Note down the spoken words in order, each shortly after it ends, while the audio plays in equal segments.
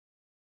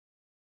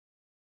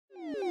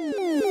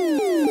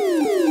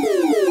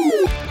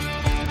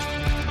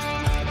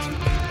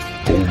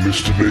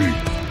this to be.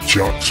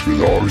 Chats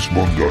with Aris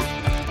Mondo.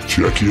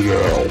 Check it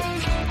out.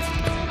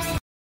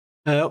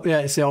 Yeah,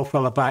 it's the old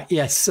fella back.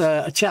 Yes,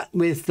 a chat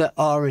with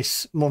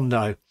Aris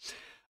Mondo.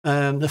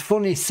 The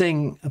funny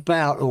thing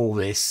about all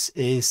this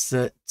is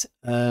that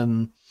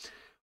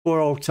poor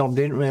old Tom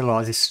didn't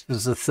realise this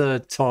was the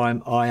third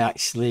time I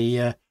actually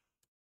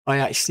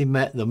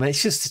met them.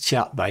 It's just a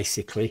chat,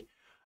 basically.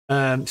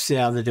 See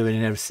how they're doing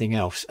and everything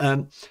else.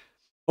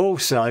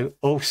 Also,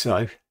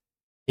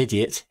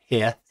 idiot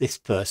here, this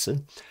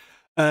person.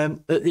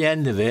 At the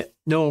end of it,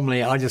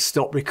 normally I just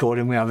stop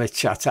recording. We have a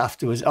chat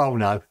afterwards. Oh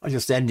no, I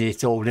just ended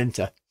it all, didn't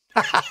I?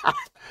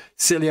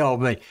 Silly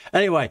old me.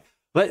 Anyway,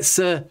 let's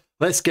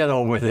get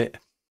on with it.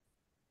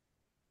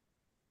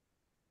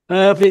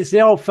 It's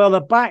the old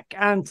fella back,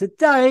 and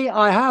today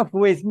I have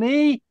with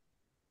me.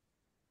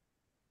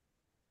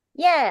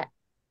 Yeah,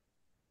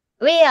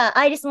 we are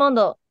Iris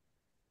Mondo.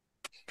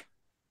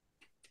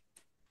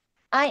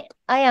 I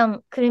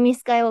am Kurumi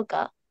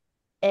Skywalker.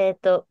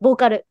 ボー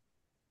カル。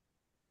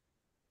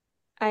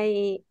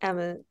I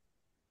am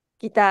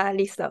ギタ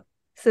リスト、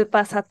スーパ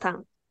ーサタ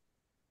ン。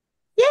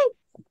イェ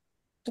イ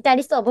ギタ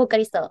リスト、ボーカ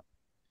リスト、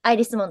アイ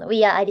リスモンド。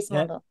We are アイリス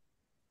モンド。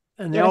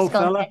And the old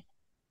fella.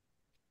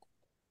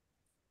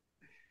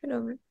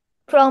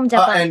 From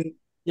Japan. And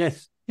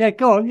Yes. Yeah,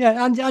 go on.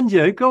 Yeah, and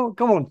you. Go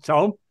on,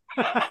 Tom.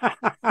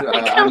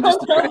 I'm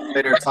just the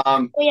translator,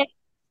 Tom. Yeah.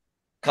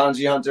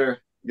 Kanji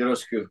Hunter,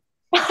 yoroshiku.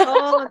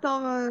 Oh,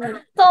 Tom.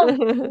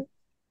 Tom.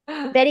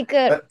 Very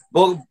good.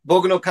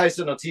 僕の会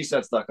社の T シ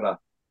ャツだか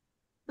ら、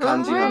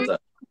漢字ハンター。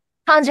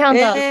漢字ハン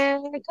タ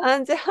ー。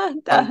漢字ハ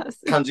ンター。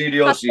漢字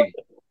漁師。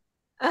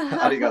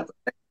ありがとう。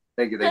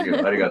Thank you, thank you.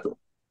 ありがとう。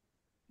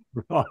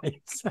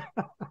Right.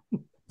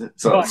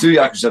 So, 通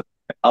訳者。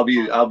I'll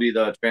be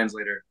the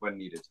translator when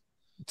needed.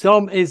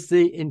 Tom is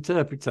the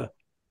interpreter,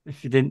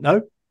 if you didn't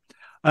know.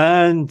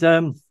 And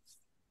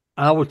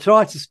I will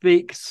try to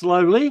speak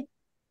slowly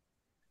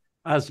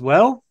as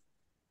well.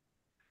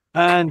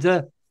 And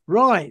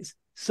right.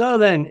 So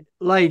then,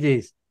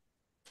 ladies,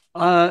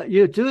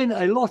 you're doing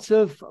a lot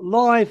of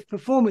live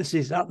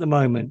performances at the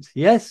moment,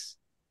 yes?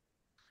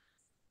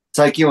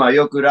 最近は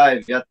よくラ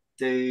イブやっ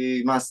て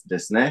いますで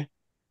すね。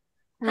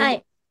は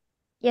い。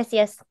Yes,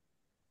 yes.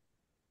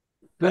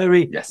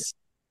 Yes.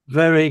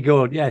 Very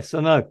good. Yes,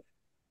 I know.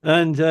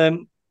 And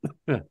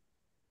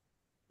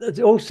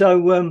also,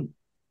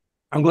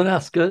 I'm going to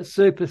ask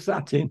Super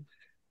Satin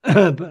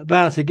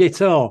about a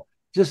guitar.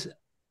 Just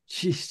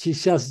she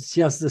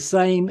has the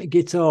same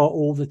guitar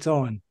all the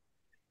time.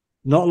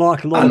 Not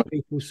like a lot of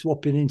people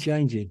swapping and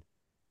changing.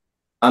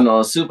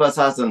 スーパー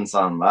サータン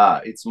さん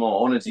はいつ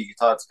も同じギ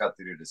ター使っ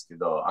てるんですけ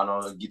ど、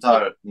ギタ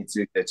ーに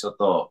ついてちょっ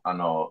と、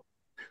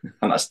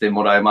話して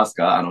もらえます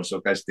か？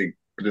紹介して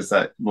くだ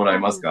さい。もらえ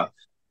ますか？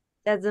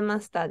ジャズ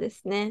マスターで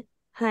すね。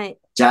はい。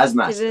ジャズ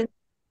マスター。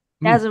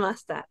ジャズマ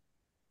スタ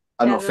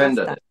ー。フェン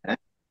ダーですね。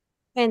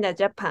フェンダー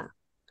ジャパン。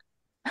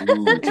The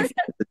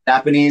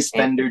Japanese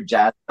Fender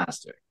Jazz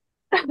Master.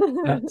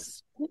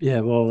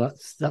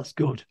 That's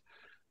good.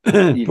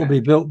 Probably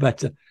built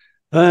better.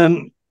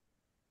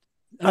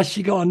 Has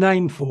she got a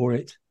name for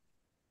it?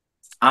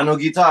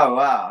 ギター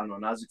は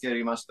名付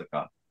けました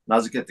か？名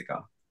付けて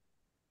か？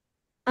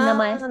名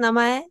前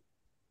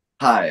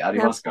はい、あり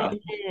ますか？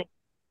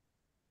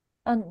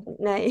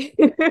ない。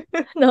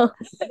No.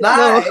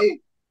 な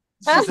い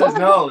She says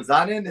no.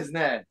 残念です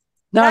ね。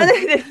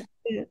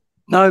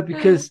No,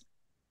 because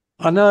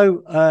I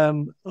know a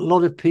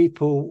lot of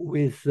people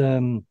with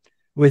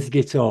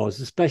guitars,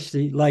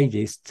 especially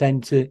ladies,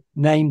 tend to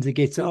name the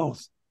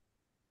guitars.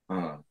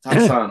 た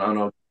くさんギ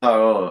ター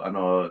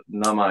を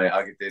名前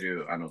あげて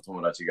る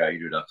友達がい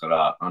るだか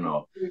らス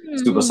ー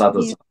パーサ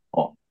トさん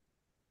も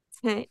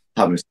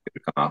多分知って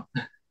るか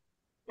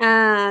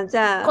な。じ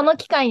ゃあこの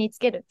機会につ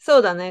ける。そ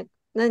うだね。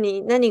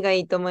何が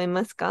いいと思い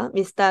ますか？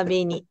ミスター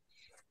B に。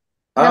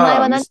名前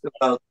は何？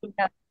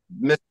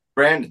 Mr.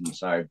 Brandon,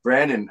 sorry.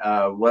 Brandon,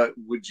 what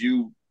would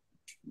you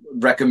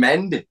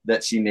recommend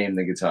that she name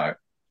the guitar?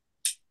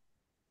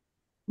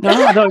 No,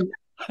 I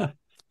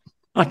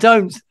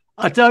don't.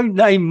 I don't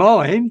name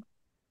mine.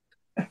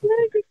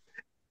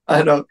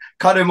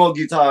 彼も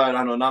ギタ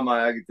ー名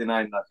前あげて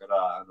ないんだか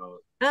ら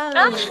そう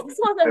なん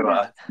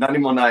だ。何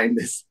もないん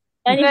です。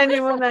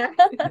何もない。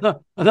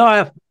No,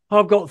 I've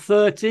got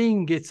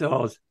 13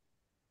 guitars.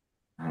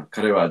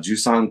 彼は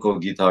13個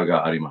ギター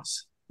がありま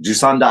す。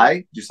13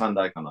台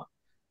かな。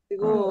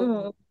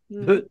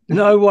But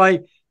no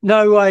way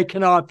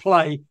can I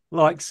play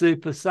like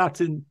Super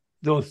Saturn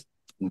does.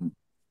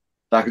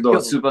 だけ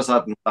ど、スーパーサ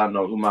ータン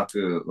のうま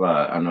く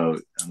は弾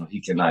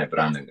けないブ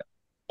ランドが。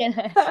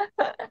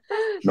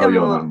の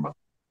ようなうまく。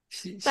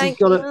She's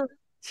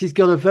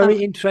got a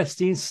very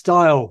interesting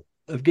style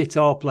of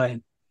guitar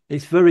playing.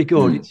 It's very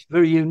good. It's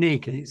very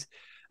unique,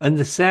 and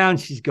the sound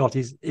she's got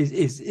is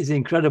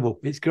incredible.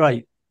 It's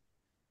great.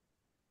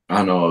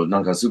 なん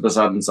かスーパー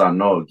サータンさん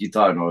のギ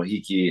ターの弾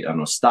き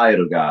スタイ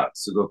ルが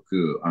すご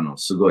く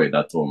すごい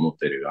だと思っ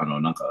てる。な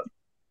んか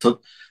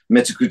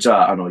めちゃくち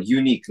ゃ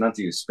ユニークなん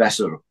ていうスペ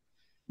シャル。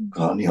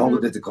日本語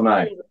出てこ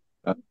ない。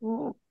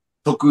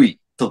得意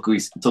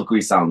得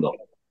意サウンド。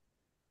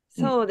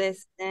そうで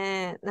す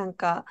ね。なん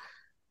か、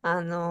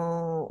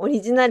オ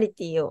リジナリ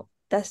ティを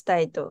出した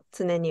いと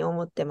常に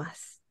思ってま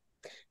す。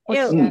オリ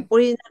ジナ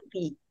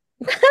リテ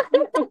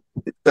ィ。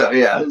So,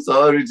 yeah,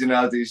 so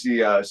originality.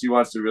 She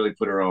wants to really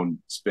put her own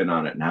spin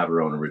on it and have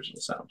her own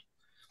original sound.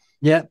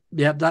 Yeah,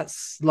 yeah,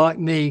 that's like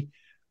me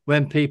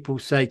when people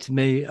say to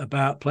me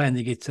about playing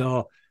the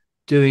guitar,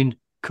 doing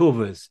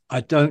covers.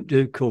 I don't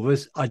do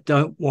covers. I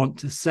don't want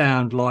to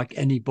sound like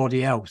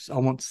anybody else. I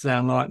want to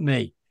sound like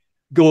me,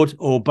 good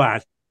or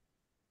bad.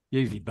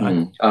 Usually う bad.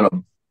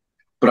 ん、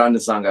ブランド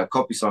さんが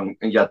コピーソン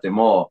やって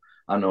も、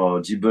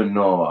自分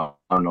の、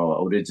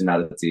オリジナ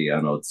リテ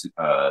ィ、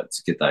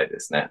つけたいで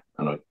すね。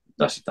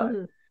出したい。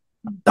うん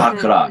だ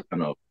から、はい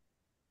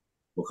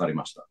わかり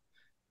ました。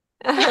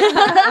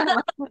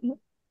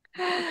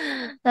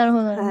なるほ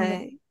ど、なるほど。は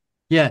い。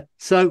Yeah.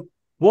 So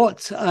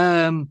what's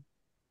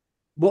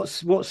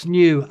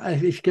new?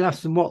 If you can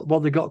ask them what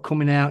they got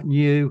coming out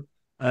new,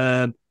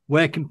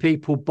 where can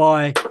people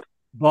buy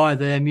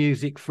their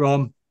music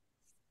from?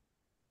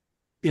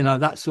 You know,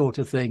 that sort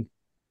of thing.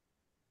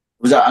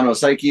 じゃあ、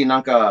最近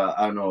なんか、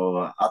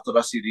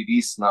新しいリリ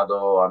ースな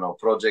ど、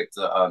プロジェク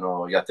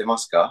ト、やってま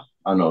すか？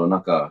な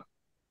んか、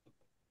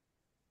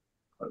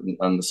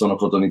その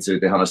ことについ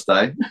て話し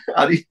たい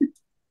あ、い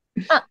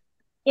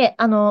え、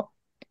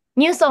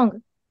ニューソン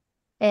グ、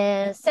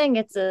先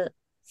月、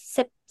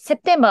セプ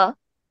テンバー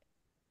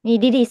に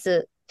リリー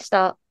スし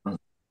たうん、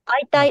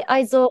会いたい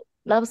愛憎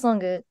ラブソン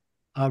グ。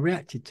I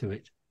reacted to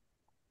it.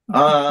 ち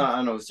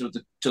ょっ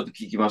と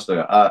聞きました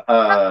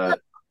が、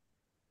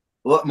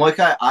もう一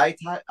回、会い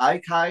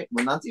たい、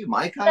もうなんていう、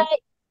毎回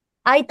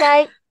会い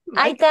たい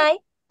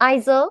愛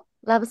憎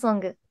ラブソン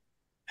グ。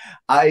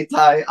会い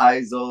たい、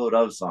愛憎、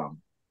ラブソング。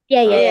い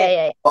やいやいや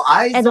いや。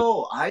愛憎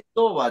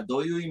はど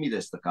ういう意味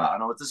でしたか？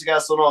私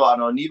がその、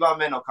2番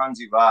目の漢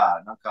字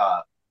は、なん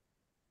か、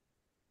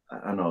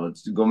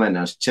ごめん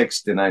ね、チェック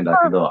してないんだ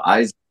けど、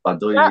愛憎は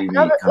どういう意味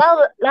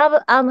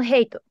ラブ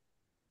ヘイト。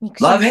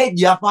Love hate,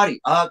 やっぱり。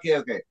Okay,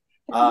 okay.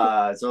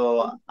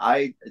 So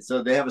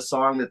they have a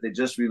song that they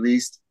just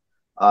released.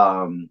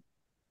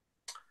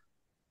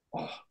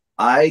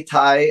 I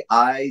Tai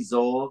I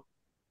Zo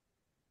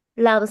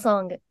ラブ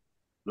ソング。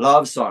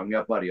 love song.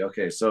 やっぱり。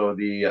Okay, so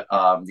the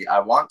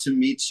I want to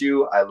meet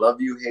you, I love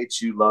you,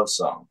 hate you love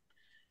song.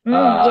 うん、い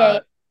やい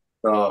や。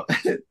 So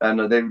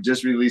they've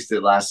just released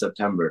it last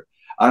September.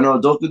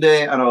 どこ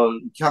で、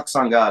客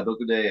さんがど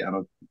こで、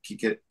聞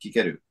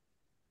ける。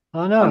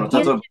I know.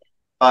 例え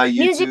ば、ミ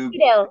ュージッ YouTube クビ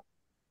デオ。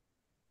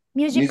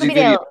ミュージックビ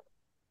デオ。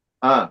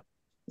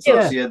そう、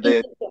Yeah. she had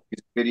the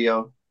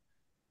video.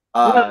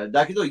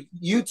 だけど、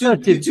YouTube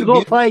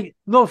Love, hate,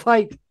 love,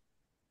 hate,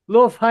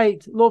 love,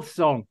 hate, love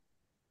song.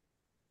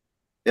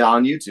 yeah,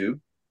 on YouTube.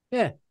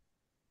 Yeah.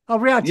 I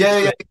reacted Yeah,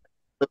 to yeah. it.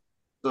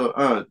 そ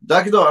う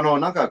だけど、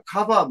なんか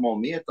カバーも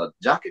見えた、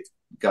ジャケッ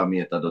トが見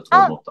えたと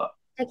思った。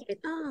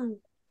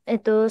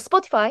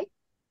Spotify?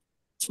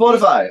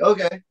 Spotify,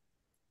 okay.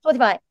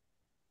 Spotify.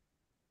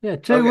 Yeah,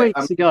 2 Okay,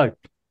 weeks ago.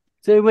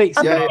 2 weeks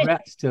ago, Yeah, I yeah.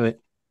 reacted to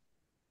it.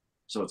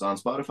 So it's on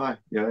Spotify.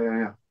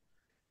 Yeah.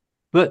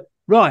 But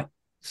right,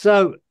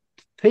 so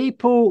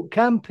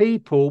can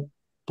people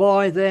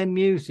buy their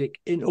music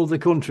in other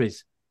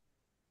countries?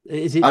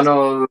 Is it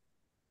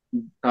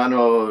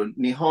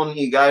日本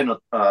以外の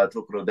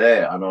ところ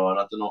で、あ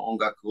なたの音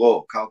楽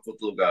を買うこ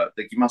とが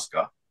できます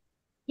か？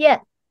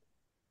 Yeah.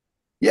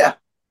 Yeah.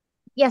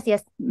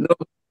 Yes.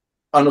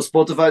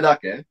 Spotify だ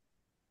け？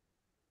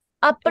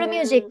 Apple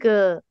Music,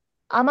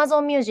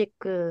 Amazon Music,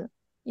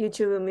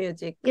 YouTube ミュー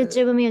ジック。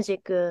 YouTube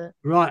Music,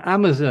 right?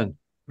 Amazon,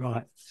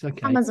 right? It's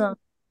okay. Amazon.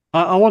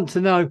 I want to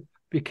know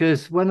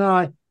because when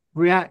I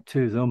react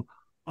to them,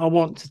 I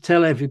want to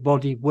tell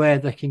everybody where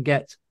they can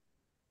get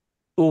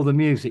all the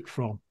music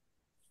from.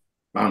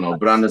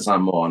 ブランドさ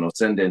んも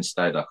宣伝し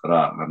たいだか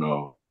ら、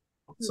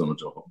その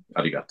情報、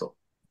ありがと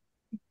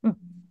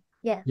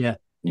Yeah. Yeah.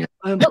 Yeah.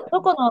 ど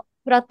この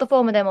プラットフォ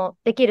ームでも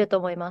できると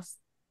思いま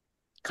す。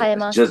う。買え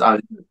ます。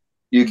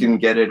You can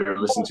get it or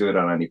listen to it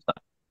on any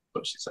platform,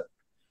 what she said.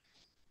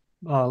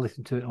 I'll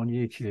listen to it on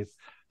YouTube.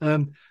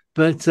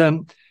 But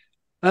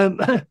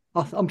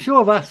I'm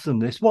sure I've asked them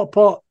this. What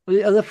part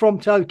are they from?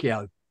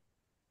 Tokyo,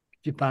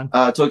 Japan.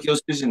 東京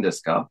出身で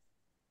すか？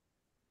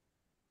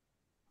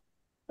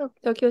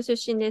東京出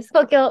身です。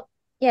東京。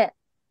Yeah.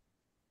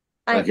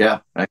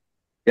 Yeah.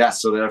 Yeah,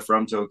 so they're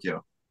from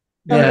Tokyo.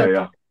 Yeah.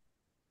 Yeah.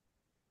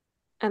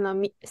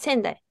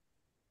 仙台。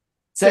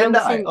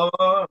Sendai. From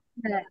Oh,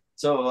 Yeah.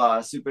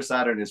 so Super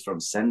Saturn is from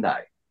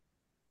Sendai.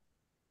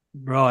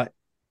 Right.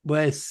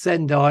 Where's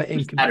Sendai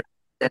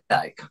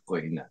Sendai, かっこ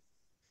いいな。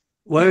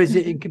where is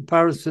it in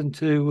comparison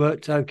to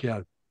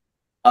Tokyo?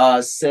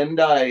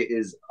 Sendai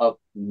is up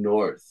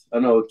north.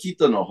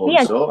 北の方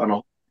でし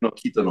ょ？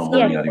北の方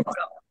にあります。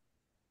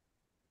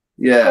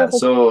Yeah,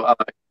 so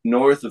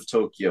north of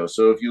Tokyo.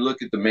 So if you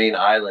look at the main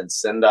island,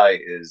 Sendai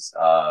is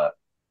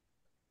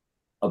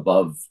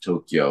above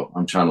Tokyo.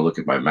 I'm trying to look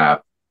at my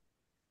map.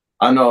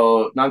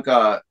 なん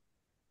か、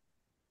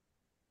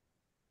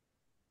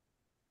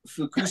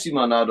福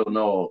島など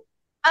の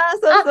あ、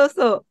そうそう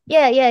そう。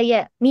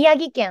Yeah. 宮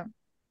城県。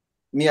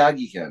宮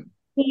城県。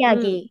宮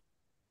城。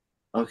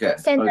Okay.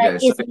 仙台 Okay.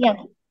 So is 宮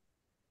城。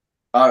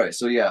all right.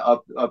 So yeah,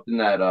 up in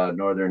that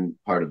northern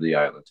part of the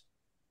island of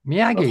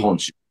Miyagi.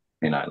 Honshu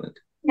main island.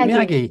 宮城。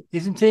 Miyagi.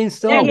 Isn't he in 宮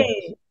Star 城 Wars?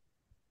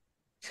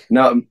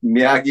 No,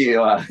 Miyagi.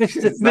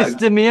 Mr. It's not,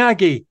 Mr.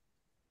 Miyagi.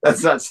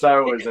 that's not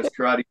Star Wars. That's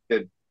Karate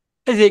Kid.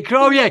 Is it?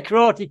 Oh, yeah,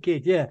 Karate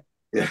Kid. Yeah.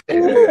 Yeah, yeah,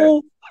 yeah.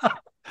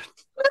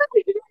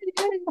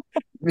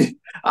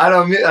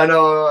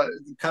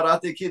 空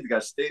手キッド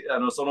がして、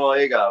その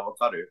映画わ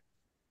かる？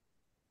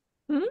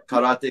ん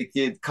空手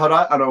キッ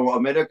ド、ア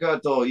メリカ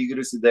とイギ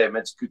リスで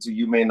めちゃくちゃ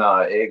有名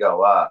な映画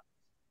は、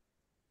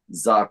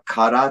ザ・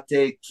空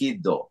手キッ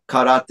ド。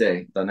空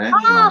手だね。は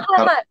い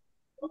はい。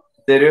知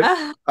ってる？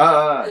あ、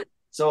ああ、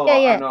そう、いや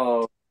いや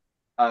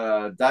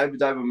だいぶ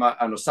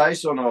最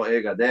初の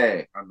映画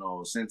で、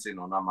先生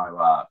の名前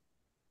は、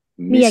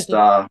ミ宮城ス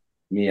ター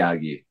宮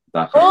城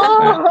だか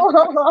らね。お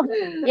ー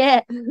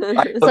Yeah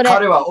それ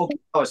彼は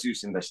沖縄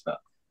出身でし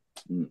た。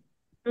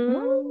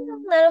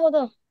なるほ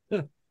ど。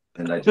仙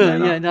台じゃ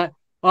ないな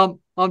Yeah, no,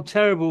 I'm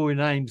terrible with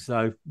names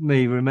though.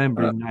 Me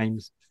remembering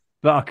names,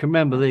 but I can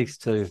remember these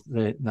two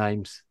the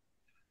names,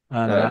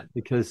 and Yeah.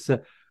 because.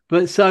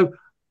 But so,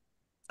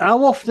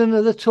 how often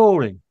are they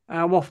touring?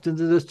 How often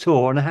do they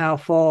tour, and how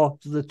far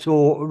do they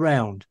tour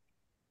around?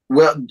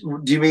 Well,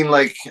 do you mean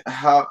like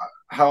how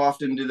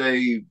often do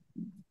they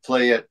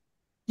play it?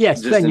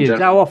 Yes, Just in venues.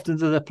 general. How often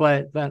do they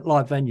play at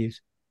live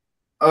venues?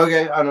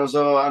 Okay,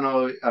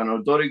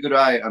 どれぐ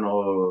らいラ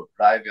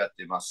イブやっ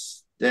てま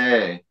す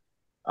で、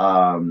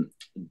ど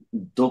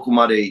こ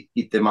まで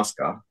行ってます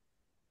か？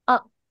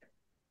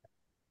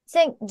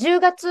 10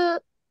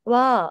月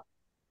は、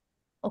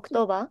オク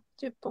トーバ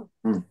ー10本。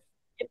 10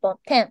本、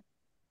10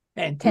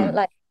 And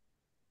live.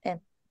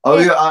 Oh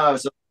Yeah. yeah,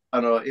 so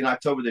in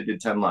October they did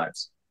 10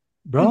 lives.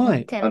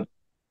 right. 10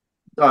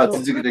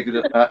続けてく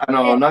ださい。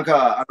なん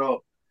か、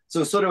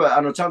それ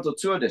はちゃんと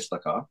ツアーでした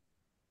か？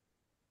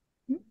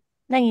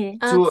何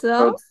あ、ツアーツ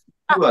アーツ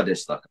アーで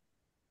したか？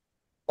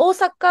大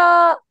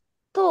阪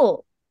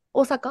と、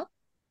大阪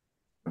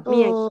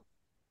宮城。と、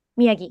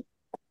宮城、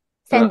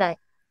仙台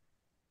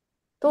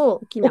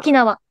と、沖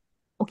縄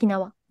沖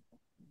縄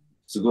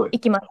すごい。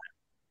行きます。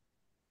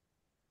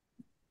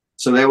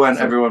 So they went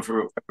everyone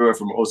from everywhere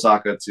from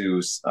Osaka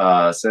to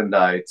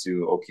Sendai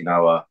to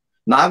Okinawa.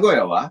 名古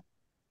屋は？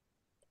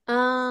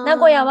名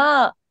古屋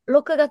は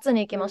6月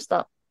に行きまし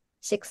た。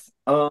6。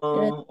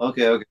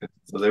Okay, okay.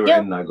 So they were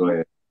in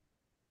Nagoya.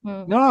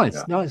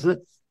 Nice, Yeah. nice.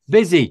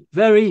 Busy,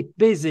 very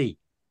busy.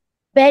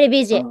 Very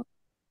busy.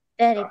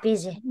 Very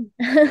busy.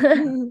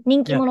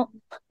 人気者。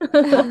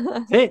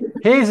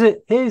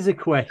Here's a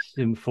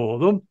question for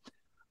them.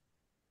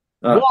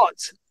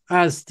 What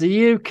has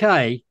the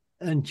UK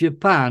and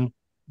Japan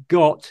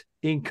got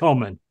in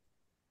common?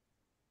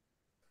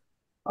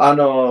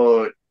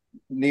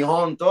 日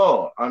本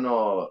と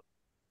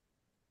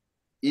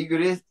イギ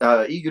リ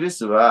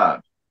ス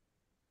は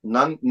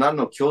何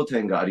の経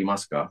典がありま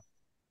すか？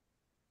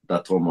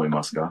だと思い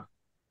ますか？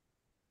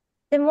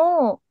で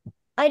も、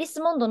アイリス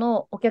モンド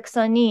のお客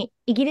さんに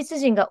イギリス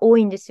人が多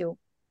いんですよ。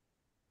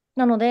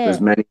なので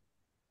There's、many.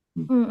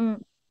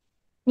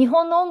 日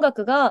本の音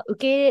楽が受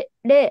け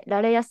入れ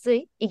られやす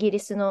いイギリ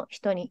スの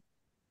人に。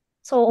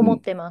そう思っ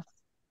てます。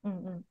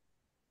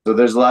So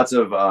there's lots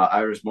of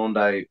Irish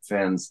Mondai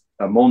fans,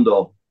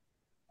 Mondo,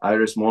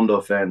 Irish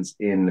Mondo fans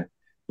in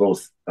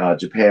both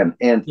Japan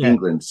and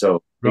England.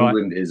 So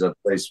England is a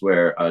place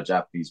where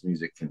Japanese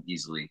music can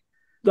easily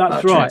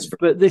That's right.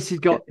 But this has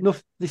got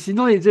this is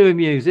nothing to do with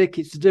music.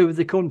 It's to do with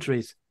the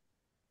countries.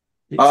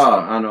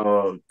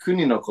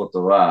 国のこ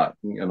とは、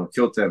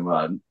経典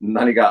は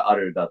何があ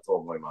るだと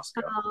思います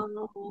か？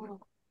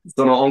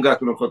その音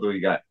楽のこと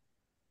以外。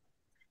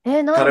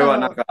なんだろう。彼は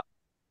なんか、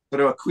そ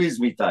れはクイズ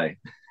みたい。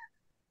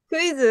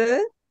クイ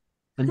ズ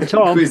And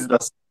Tom, クイズだ。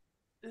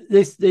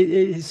this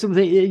is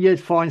something you'd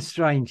find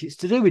strange. It's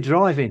to do with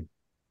driving.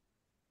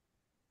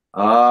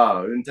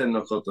 運転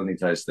のことに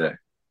対して。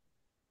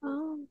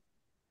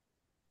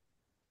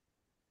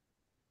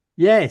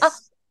Yes.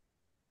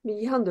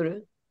 右ハンド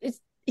ル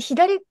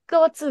左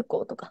側通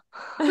行とか。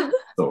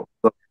そ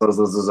う。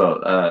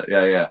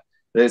Yeah.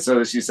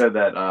 So she said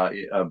that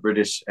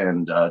British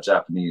and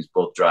Japanese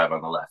both drive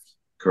on the left,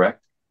 correct?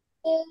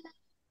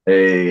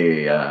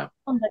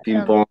 ピ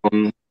ンポン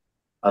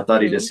あた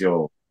りです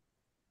よ。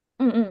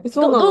道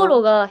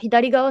路が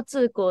左側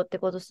通行って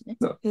ことですね。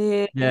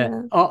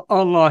Yeah.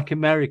 Unlike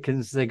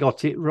Americans, they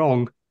got it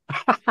wrong.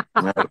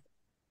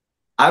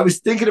 I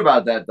was thinking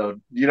about that though.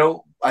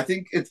 I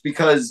think it's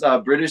because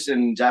British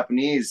and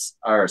Japanese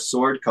are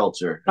sword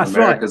culture. That's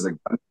America's right.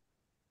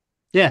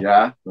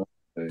 Yeah.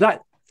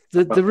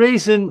 The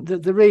reason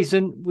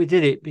we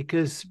did it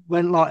because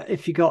when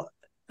if you got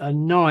a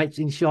knight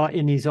in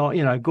his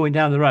going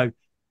down the road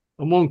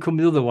and one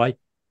coming the other way,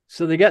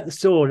 so they get the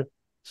sword.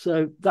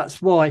 So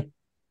that's why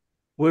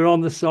we're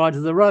on the side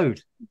of the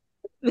road.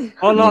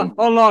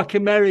 Unlike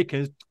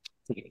Americans.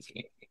 日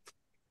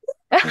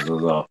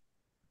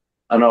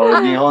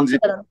本人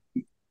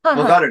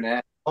わかる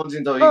ね。本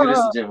人とイギリス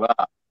人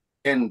は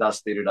剣出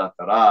してるだ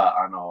から、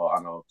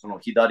この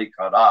左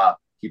から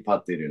引っ張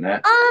ってる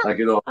ね。だ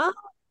けど、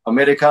ア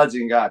メリカ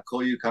人がこ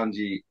ういう感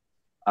じ、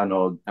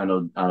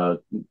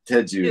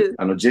手銃、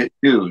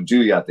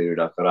銃やってる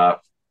だか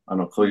ら、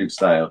こういうス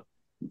タイル。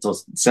と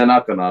背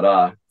中な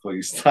ら、こうい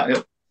うスタイ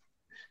ル。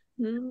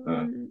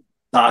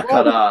だ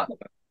から、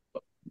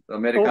ア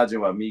メリカ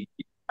人は右。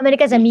アメリ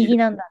カ人は右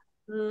なんだ。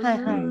は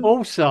いはい。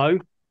Also,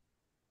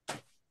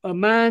 a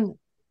man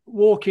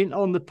walking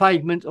on the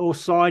pavement or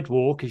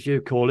sidewalk, as you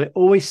call it,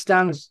 always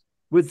stands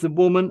with the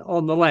woman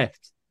on the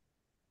left.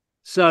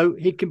 So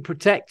he can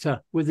protect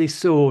her with his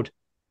sword.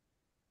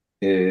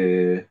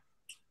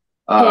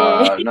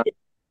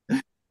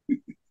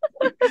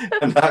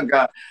 なん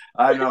か、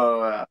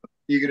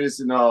イギリ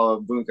ス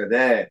の文化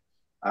で、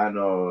な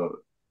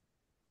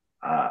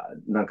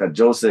んか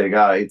女性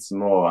がいつ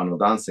も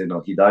男性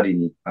の左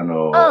に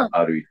歩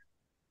いて、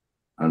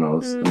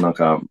なん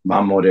か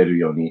守れる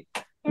ように。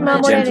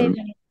守れるよう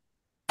に。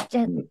じ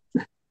ゃ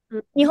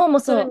日本も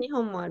そう。日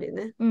本もあるよ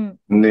ね。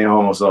日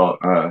本もそ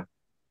う。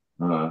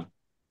ア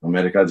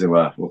メリカ人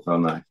はわから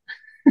ない。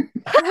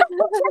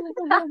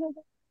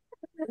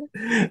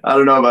I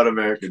don't know about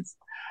Americans.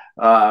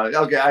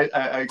 Okay,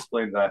 I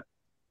explained that.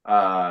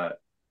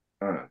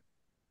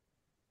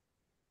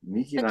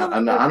 右な、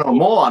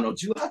もう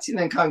18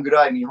年間ぐ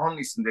らい日本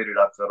に住んでる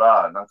だか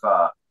ら、なん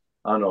か、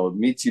道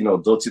の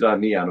どちら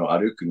に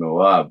歩くの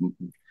は、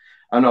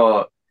ア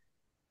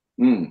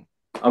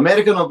メ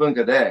リカの文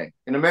化で、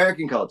in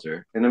American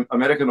culture, ア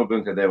メリカの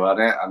文化では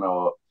ね、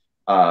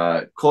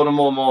子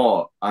供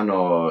も、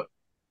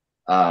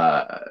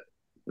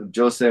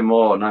女性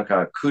もなん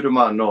か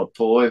車の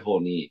遠い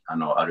方に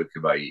歩け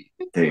ばいい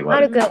って言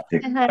われて。歩く。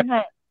はい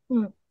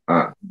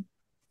はい。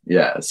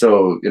Yeah,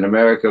 so in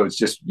America, it's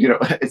just,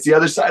 it's the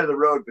other side of the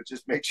road, but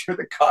just make sure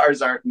the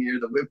cars aren't near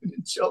the women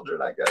and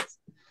children, I guess.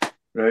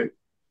 Right?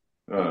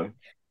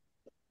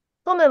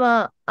 トム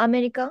はア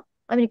メリカ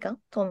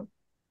トム。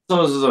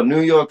そう、ニュ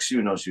ーヨーク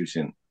州の出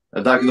身。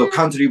だけど、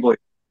カントリーボーイ。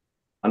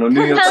ニュ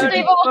ーヨーク州。カント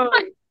リーボ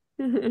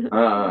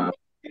ーイ。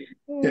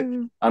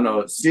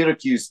シラ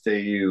キュースって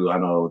いう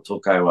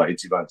都会は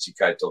一番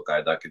近い都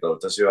会だけど、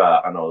私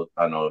は田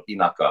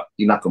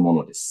舎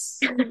者です。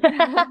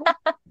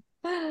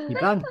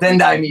仙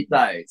台み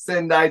たい。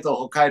仙台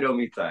と北海道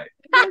みたい。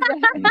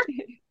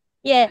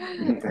いえ。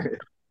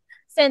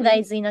仙台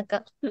is 田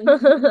舎。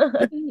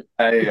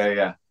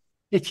Yeah.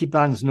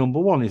 Ichiban's number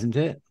one, isn't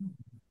it?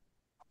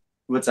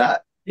 What's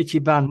that?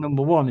 Ichiban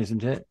number one,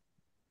 isn't it?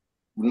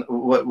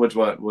 What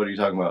are you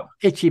talking about?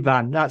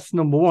 Ichiban, that's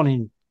number one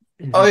in.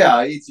 Oh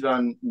yeah, 一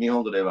番日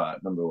本語では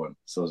number one.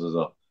 そ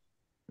う。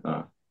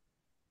I'm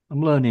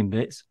learning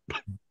bits.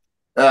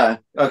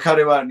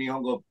 彼は日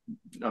本語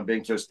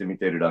勉強してみ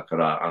てるだか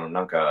ら、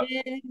なんか、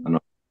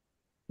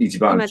一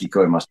番聞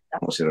こえました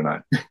かもしれな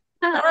い。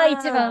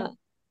一番。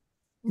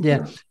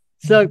Yeah.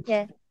 So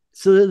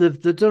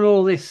they've done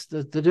all this.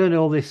 They're doing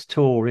all this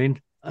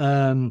touring,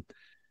 and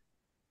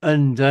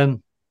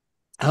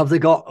have they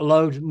got a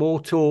load more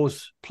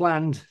tours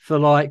planned for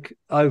like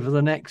over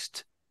the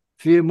next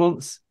few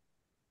months?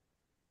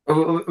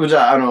 じ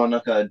ゃあ、な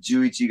んか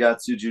11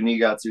月、12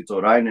月と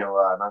来年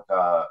はなん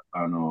か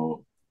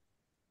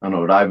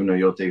ライブの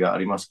予定があ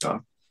ります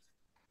か？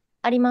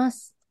ありま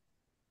す。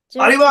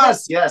ありま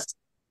す Yes!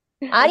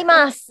 あり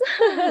ます。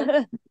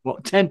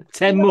What, 10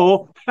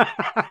 more?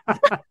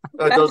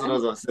 どう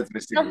ぞ、説明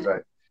してくださ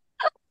い。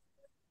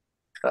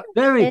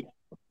Very,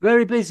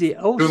 very busy.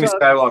 Also, Rumi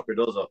Skywalker,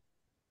 どうぞ。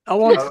I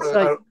want to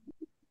say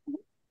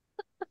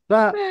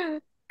that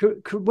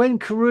when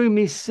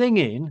Kurumi's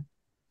singing,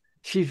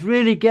 she's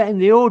really getting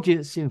the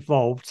audience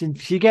involved, and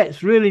she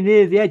gets really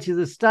near the edge of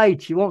the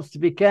stage. She wants to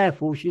be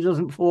careful she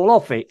doesn't fall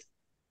off it.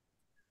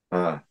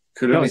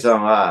 くるみさ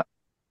んは、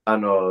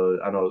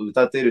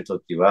歌っていると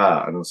き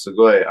は、す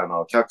ごい、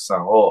お客さ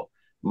んを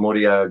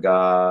盛り上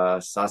が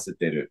らせ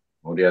てる。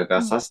盛り上が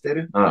ら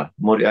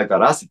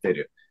せて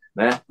る。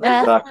ね。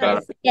だか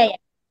ら、いやいや。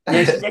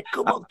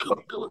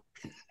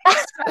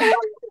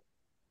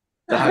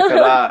だか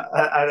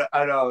ら、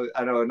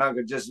なん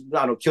か、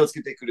気をつ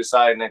けてくだ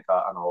さい。なん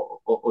か、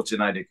落ち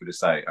ないでくだ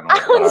さい。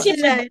落ち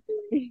ない。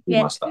言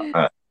いました。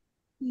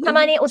た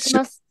まに落ち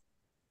ます。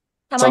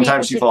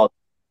Sometimes she falls.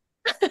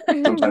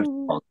 Sometimes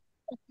she falls.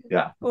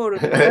 Yeah.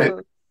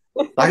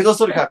 だけど、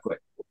それかっこいい。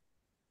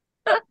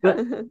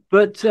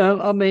But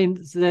I mean,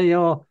 they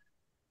are.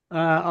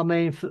 I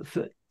mean,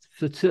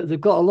 they've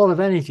got a lot of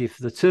energy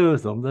for the two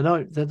of them.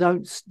 They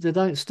don't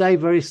stay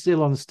very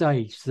still on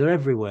stage. They're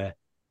everywhere.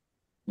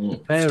 二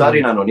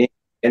人なのに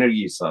エネル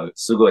ギーさ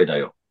すごいだ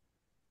よ。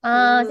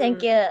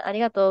Thank you. あり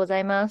がとうござ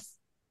いま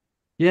す。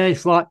Yeah,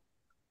 it's like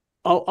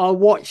I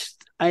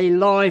watched a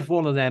live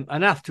one of them,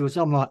 and afterwards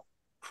I'm like,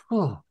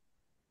 oh.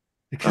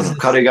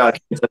 彼が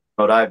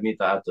ライブ見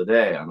た後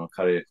で、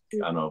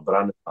ブ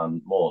ランドさ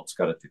んも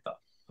疲れてた。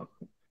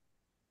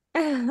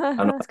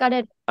疲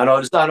れる。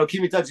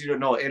君たち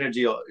のエネル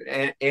ギ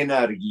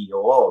ー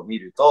を見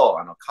ると、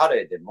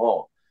彼で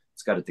も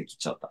疲れてき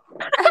ちゃった。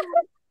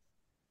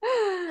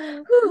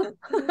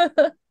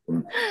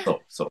そう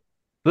そう。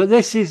But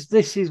this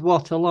is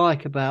what I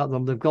like about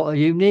them. They've got a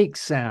unique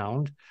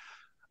sound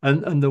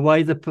and the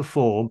way they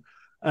perform.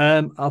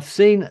 I've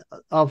seen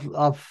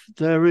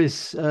there is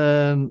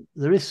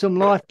some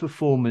live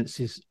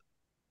performances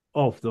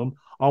of them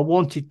I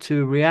wanted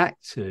to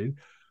react to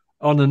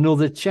on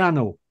another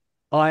channel.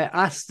 I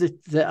asked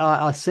that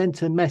I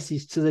sent a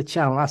message to the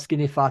channel asking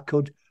if I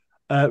could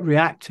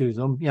react to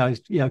them,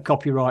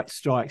 copyright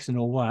strikes and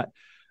all that.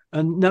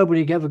 And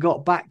nobody ever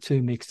got back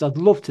to me because I'd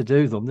love to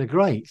do them. They're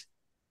great.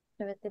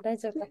 喋って大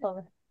丈夫かと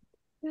思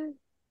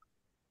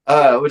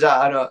う。じ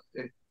ゃあ、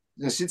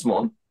質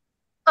問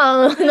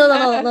あ、no, no,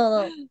 no,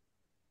 no,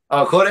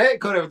 no. これ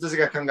私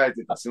が考え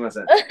てた。すみま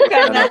せん。考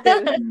えて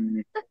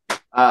る。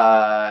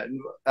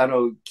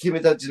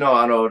君たち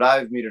の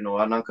ライブ見るの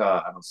はなん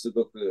かす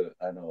ごく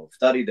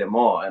二人で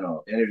も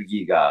エネル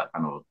ギーが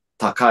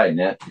高い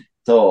ね。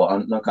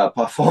と、なんか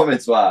パフォーマン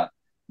スは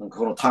なんか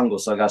この単語を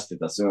探して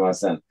た。すみま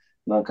せん。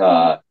なん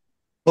か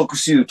特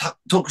殊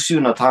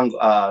な単語、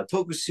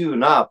特殊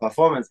なパ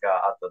フォーマンス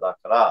があっただ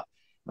から、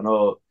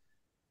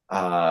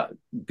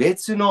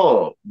別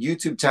の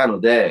YouTube チャンネ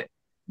ルで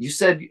You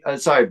said,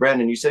 sorry,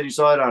 Brandon, you said you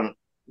saw it on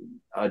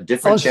a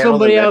different On channel.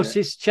 somebody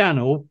else's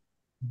channel,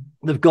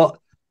 they've got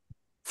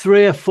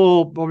 3 or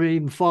 4, or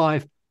even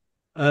 5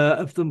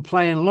 of them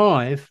playing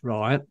live,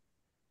 right?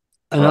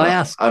 And I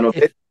asked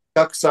if...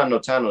 たくさんの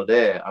チャンネル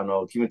で、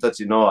君た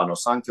ちの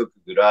3曲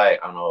ぐらい、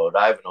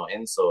ライブの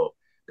演奏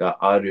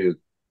があ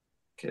る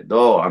け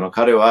ど、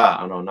彼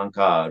は、なん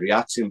か、リ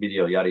アクションビ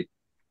デオやり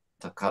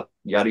たが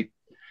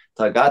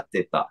っ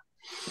てた。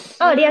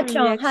あ、リアクシ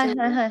ョン。はいはい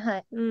はいは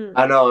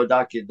い。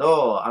だけ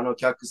ど、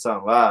客さ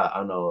ん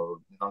は、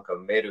なんか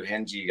メール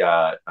返事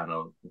が、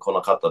来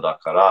なかっただ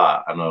か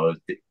ら、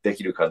で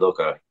きるかどう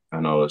か、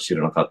知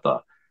らなかっ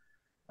た、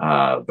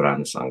ブラ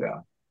ンドさん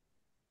が。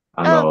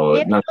リ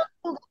アクシ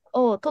ョン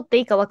を取って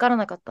いいかわから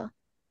なかった。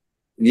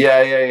い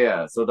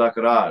や、そうだ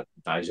から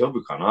大丈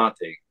夫かなっ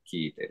て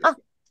聞いてる。あ、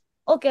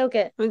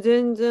OK。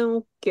全然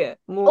OK。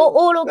もう、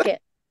オール OK。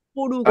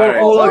オール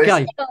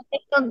OK。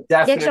リ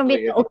アクションビ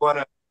デオ。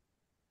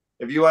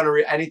If you want to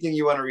anything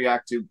you want to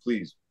react to,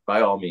 please, by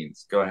all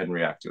means, go ahead and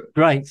react to it.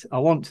 Great. I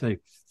want to.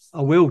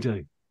 I will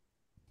do.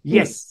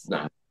 Yes.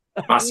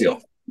 ますよ。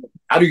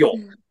あるよ。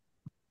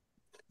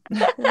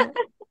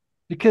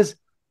Because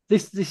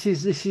this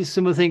is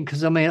something,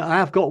 because I mean, I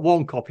have got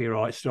one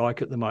copyright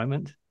strike at the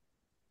moment.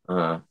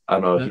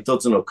 一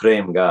つのク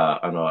レーム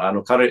が、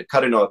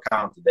彼のア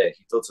カウントで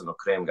一つの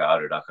クレームがあ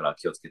るだから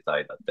気をつけた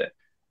いだって。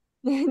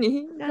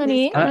何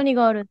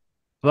がある？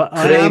ク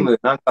レーム、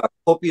なんか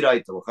コピーラ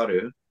イトわか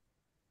る？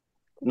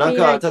なん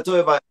か、例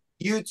えば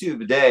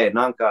YouTube で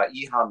なんか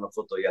違反の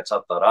ことやっちゃ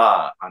った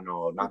ら、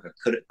なんか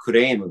ク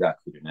レームが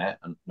来るね。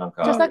なん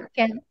か著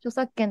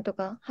作権と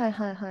か。はい。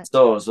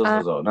そう。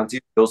なんてい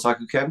う著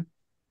作権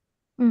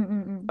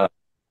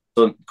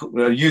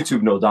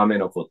？YouTube のダメ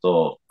のこ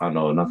と、な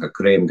んか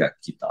クレームが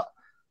来た。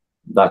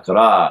だか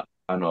ら、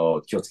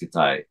気をつけ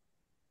たいっ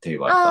て言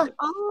われた。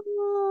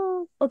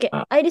OK。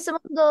アイリスモ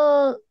ン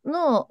ド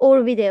のオー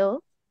ルビデ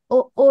オ、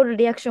オール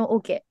リアクション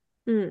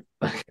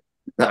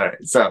OK。All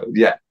right. So,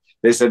 yeah,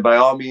 they said by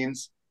all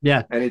means,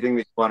 yeah, anything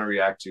that you want to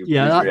react to.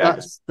 Yeah,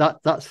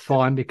 that's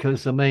fine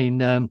because I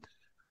mean, I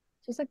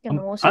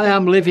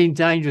am living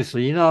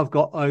dangerously. You know, I've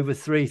got over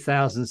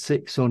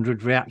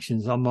 3,600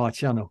 reactions on my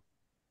channel.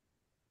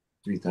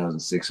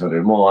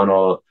 3,600. も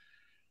う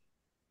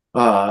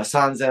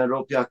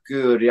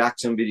3,600リアク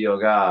ションビデオ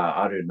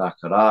があるんだ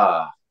か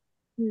ら、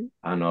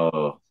な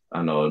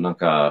ん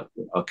か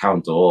アカウ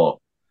ント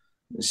を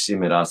湿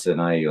らせ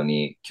ないよう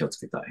に気をつ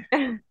けたい。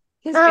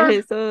確か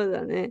にそう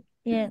だね。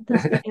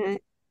確かに。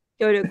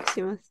協力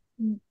します。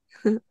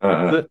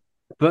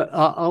But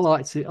I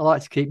like to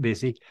keep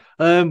busy.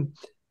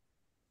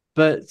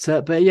 But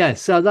yeah,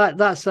 so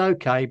that's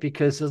okay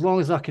because as long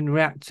as I can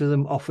react to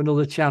them off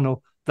another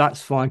channel,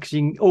 that's fine. Because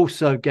you can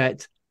also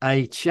get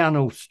a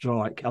channel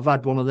strike. I've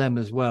had one of them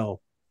as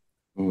well.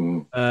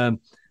 You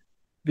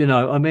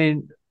know, I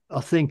mean,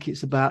 I think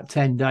it's about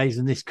 10 days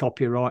and this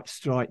copyright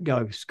strike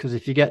goes. Because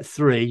if you get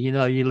 3, you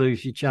know, you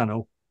lose your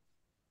channel.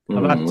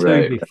 I've had 2.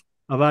 Right.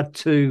 I've had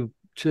two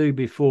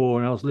before,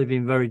 and I was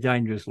living very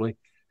dangerously.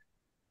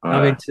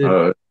 Having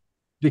to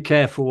be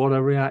careful what I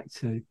react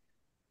to,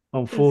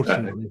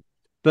 unfortunately.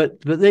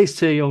 But these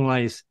 2 young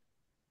ladies,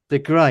 they're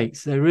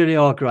great. They really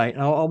are great.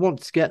 I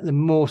want to get them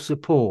more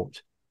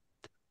support.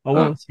 I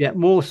want to get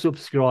more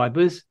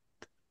subscribers.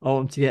 I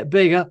want to get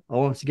bigger. I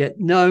want to get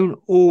known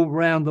all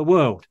around the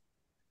world.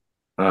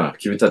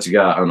 君たち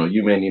が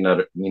有名に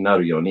な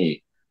るよう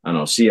に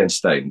支援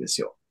したいんです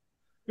よ。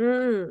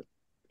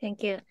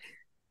Thank you.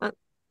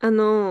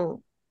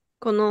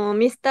 この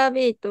ミスター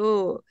B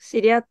と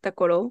知り合った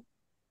頃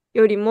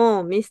より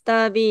もミス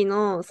ター B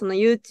のその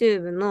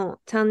YouTube の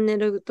チャンネ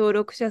ル登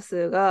録者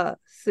数が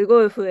す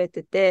ごい増え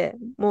てて、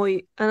もう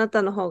あな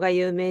たの方が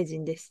有名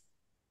人です。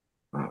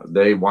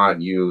They want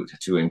you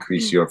to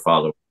increase your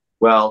followers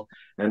well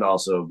and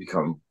also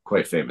become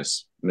quite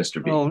famous,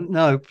 Mr. B. Oh,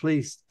 no,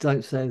 please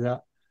don't say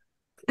that.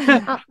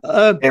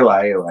 ええ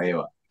わ。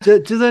Do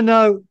they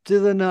know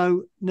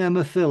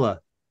Nemophila?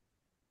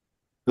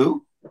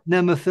 Who?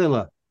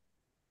 Nemophila.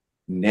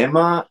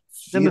 Nema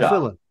Fira.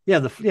 Nemophila. Yeah,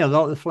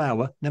 like the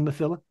flower.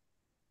 Nemophila.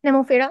 ネ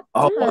モフィラ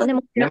あ、ネ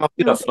モフィラ Nema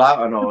Fira フ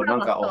ラ、な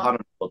んかお花の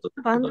こと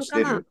バンドかなし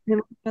てる。ネ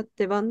モフィラっ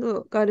てバン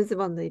ド、ガールズ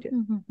バンドいる。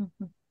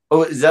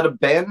 Oh, is that a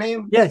band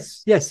name?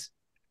 Yes, yes.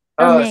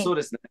 そう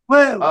ですね。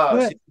 Where あ、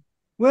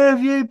 where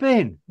have you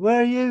been?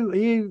 Where are you? Are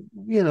you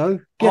Oh,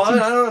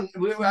 getting?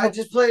 I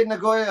just played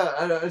Nagoya.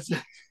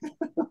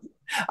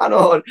 あ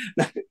の、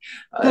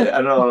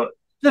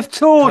They've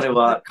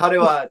toured. 彼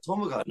は、ト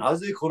ムがな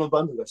ぜこの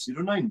バンドが知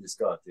らないんです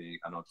かって聞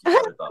か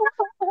れた。わ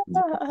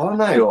から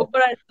ないよ。怒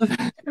られた。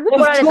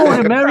 They've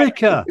toured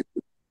America.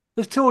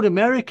 They've toured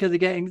America. They're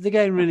getting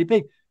really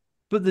big.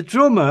 But the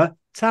drummer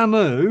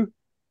Tamu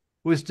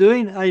was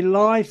doing a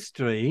live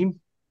stream,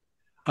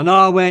 and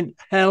I went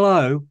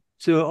hello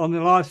to her on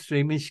the live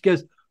stream, and she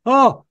goes,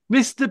 "Oh,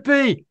 Mr.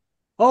 B,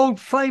 old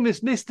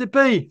famous Mr.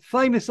 B,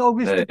 famous old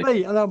Mr.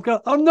 B," and I'm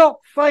going, "I'm not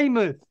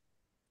famous.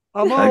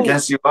 I'm I old."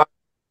 guess you are.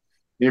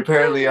 You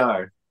apparently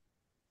are.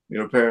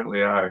 You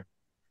apparently are.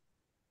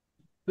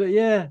 But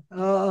yeah,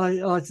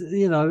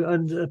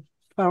 and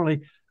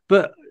apparently,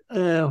 but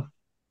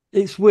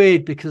it's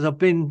weird because I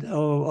went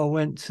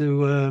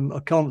to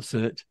a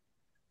concert,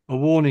 a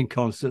Warning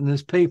concert, and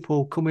there's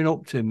people coming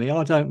up to me.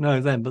 I don't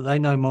know them, but they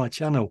know my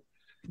channel.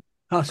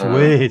 That's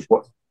weird.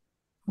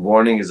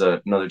 Warning is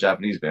another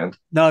Japanese band.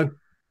 No,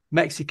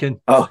 Mexican.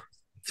 Oh,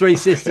 Three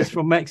sisters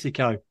from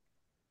Mexico.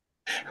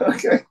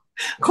 okay.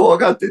 怖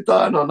がって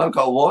た、なん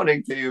か、Warning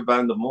っていう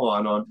バンドも、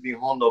日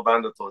本のバ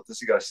ンドと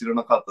私が知ら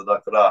なかった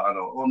だから、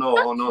おの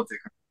おのって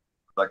感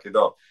じだけ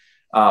ど、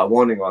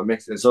Warning はメ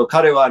キシカン。そう、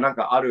彼はなん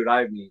かある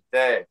ライブにい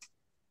て、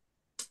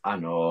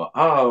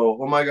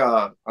お前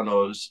が、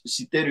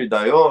知ってる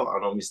だよ、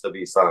ミスター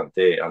B さんっ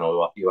て、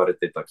言われ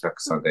てた客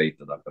さんがい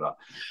ただから、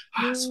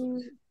そう。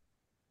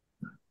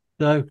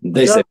So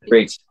They said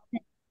great.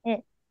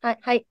 はい、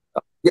はい。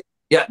い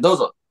や、どう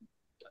ぞ。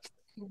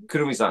く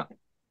るみさん。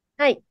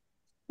はい。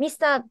ミス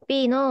ター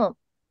B の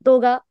動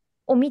画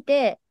を見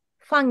て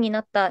ファンにな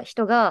った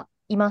人が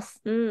いま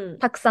す。うん。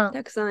たくさん。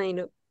たくさんい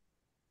る。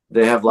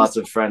 They have lots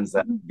of friends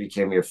that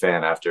became your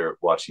fan after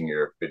watching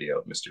your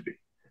video, Mr. B.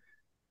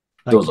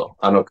 どうぞ。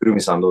くるみ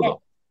さんどう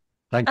ぞ。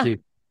Thank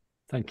you.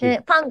 Thank で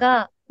you. ファン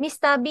がミス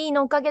ター B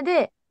のおかげ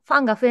でフ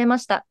ァンが増えま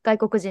した。外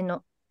国人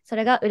の。そ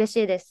れが嬉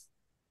しいです。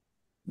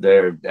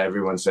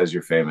Everyone says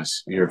you're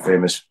famous. You're a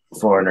famous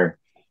foreigner.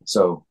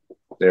 So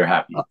they're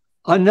happy.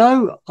 I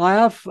know I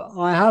have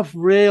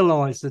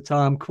realized that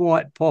I am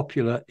quite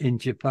popular in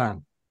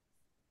Japan.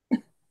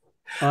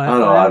 そ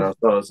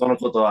の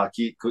ことは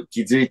気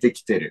づいて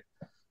きてる。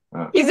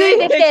気づい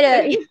てきて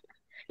る。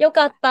よ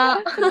かった。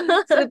ス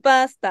ーパ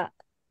ースタ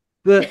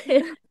But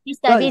ミ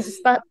スター B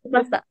スパ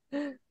スタ。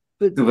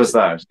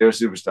Superstar. They're a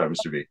superstar,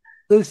 Mr. B.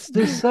 there's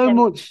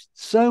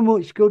so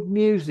much good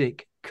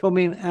music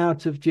coming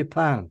out of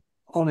Japan,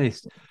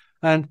 honest.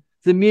 And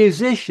the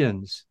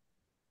musicians,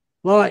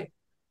 like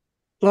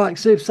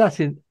Super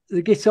Satin,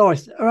 the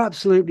guitarists are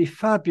absolutely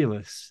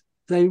fabulous.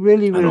 They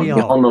really, really 日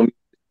are. 本の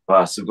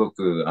はすご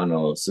く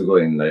すご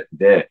いんで、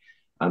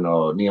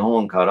日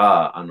本か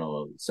ら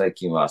最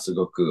近はす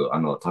ごく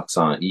たく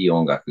さんいい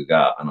音楽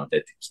が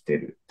出てきて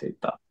るって言っ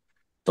た。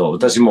と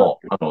私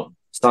も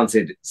賛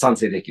成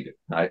できる。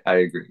I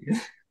agree.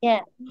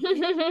 Yeah.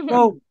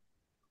 Well,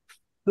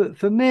 but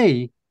for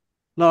me,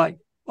 like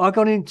I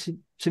got into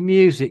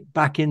music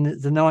back in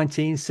the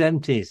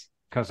 1970s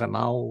because I'm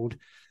old,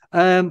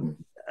 and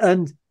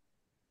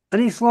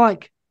it's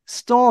like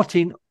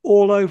starting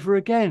all over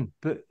again,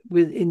 but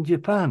in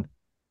Japan.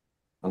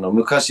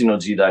 昔の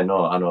時代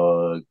の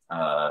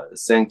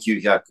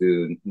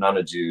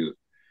1970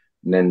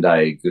年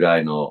代ぐら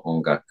いの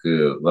音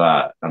楽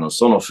は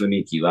その雰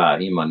囲気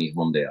は今日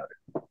本である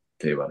っ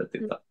て言われて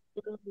た。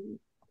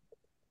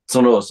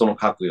その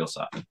かっこよ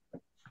さ。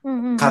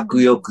かっこ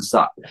よく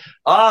さ。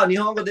日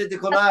本語出て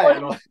こない。か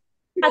っ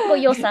こ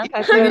よさ。一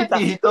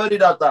人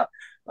だった。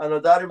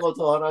誰も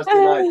と話し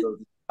てないと。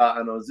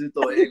ずっ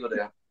と英語で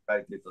書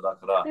いてただ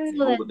から、日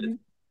本語で。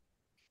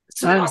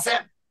すみませ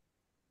ん。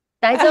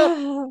大丈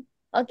夫。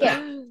OK。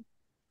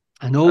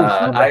And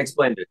also, I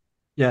explained it.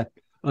 Yeah.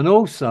 And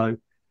also,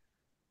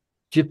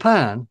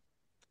 Japan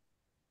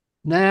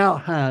now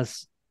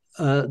has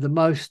the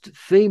most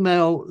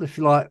female, if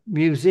you like,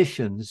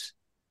 musicians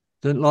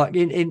that, like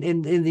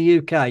in the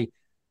UK,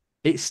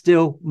 it's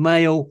still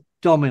male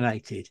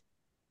dominated.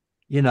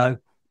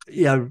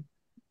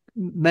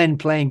 Men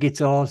playing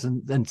guitars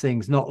and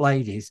things, not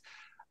ladies.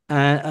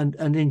 And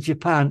in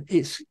Japan,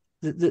 it's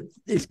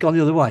gone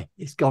the other way.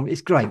 It's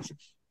great.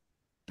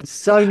 It's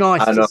so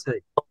nice to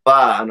see.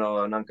 な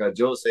んか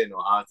女性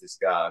のアーティス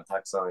トが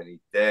たくさんい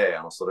て、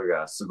それ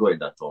がすごい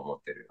だと思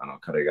ってる。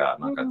彼が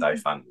なんか大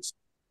ファンです。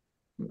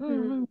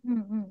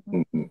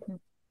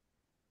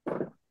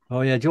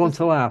Oh yeah, do you want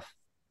to laugh?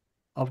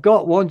 I've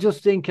got one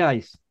just in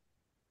case.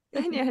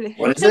 何あれ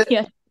What is it?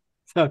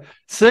 So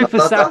Super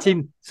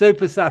Satin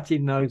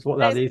knows what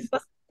that is.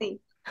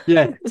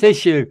 Yeah,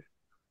 tissue.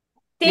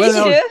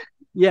 Tissue?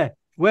 Yeah,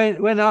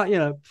 when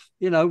I,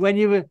 when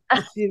you were,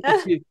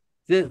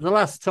 the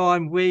last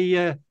time we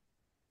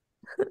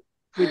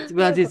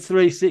when I did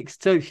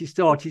 362, she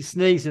started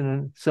sneezing,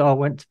 and so I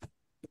went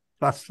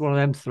past one of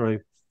them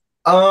through.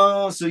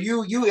 Oh, so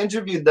you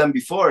interviewed them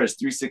before as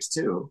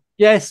 362?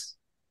 Yes.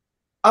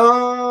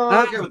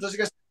 ああ、OK、私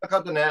が知らなか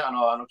ったね。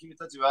君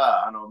たち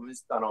は、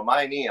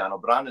前に、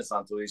ブランデンさ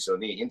んと一緒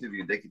にインタ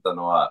ビューできた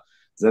のは、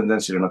全然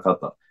知らなかっ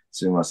た。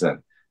すみませ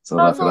ん。そう、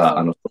だか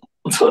ら、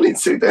それに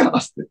ついて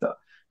話してた。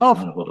な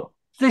るほど。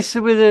This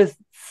will be the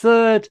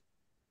third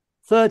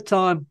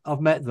time I've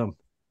met them.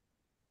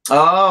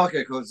 ああ、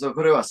OK、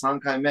これは3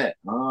回目。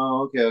あ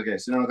あ、OK、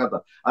知らなかっ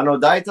た。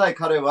大体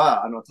彼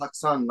は、たく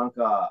さん、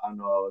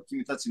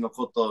君たちの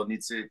ことに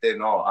ついて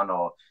の、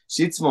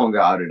質問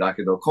があるだ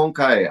けど、今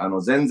回、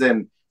全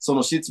然、そ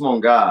の質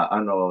問が、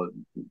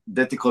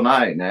出てこ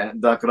ないね。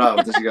だから、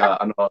私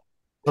が、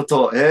ちょっ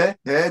と、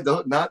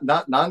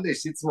なんで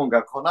質問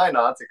が来ない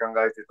なって考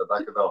えてただ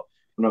けど、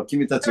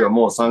君たちは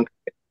もう3回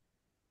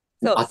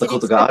会ったこ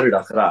とがある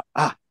だか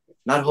ら、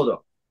なるほ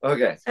ど。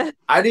Okay.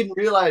 I didn't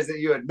realize that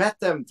you had met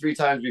them 3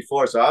 times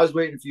before, so I was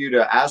waiting for you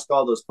to ask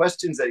all those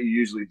questions that you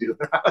usually do.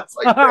 I was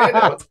like,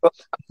 Brandon, what's going on?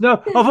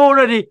 No,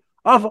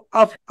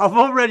 I've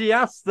already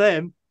asked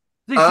them.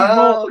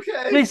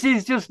 This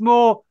is just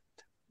more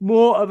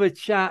of a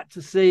chat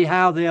to see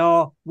how they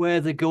are,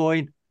 where they're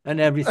going, and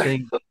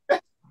everything.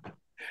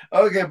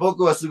 Okay,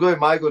 僕はすごい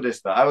迷子で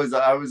した。I was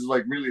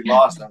like really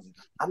lost. I was like,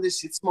 なんで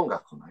質問が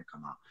来ないか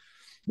な?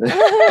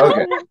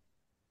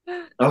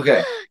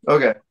 Okay.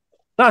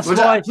 That's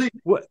why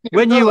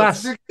when you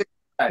ask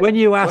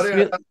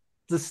me at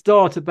the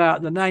start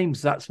about the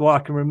names, that's why I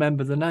can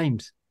remember the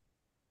names.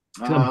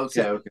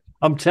 Okay.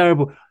 I'm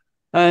terrible.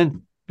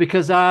 And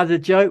because I had a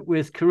joke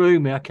with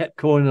Karumi, I kept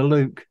calling her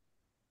Luke.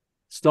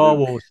 Star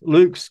Wars,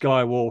 Luke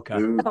Skywalker.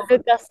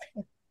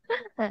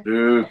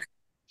 Luke.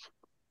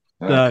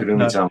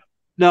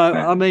 No,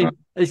 I mean,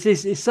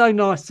 it's so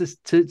nice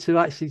to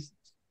actually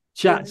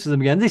chat to them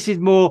again. This is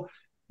more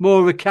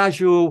of a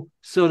casual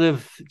sort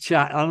of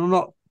chat. I'm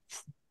not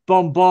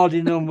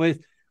bombarding them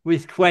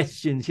with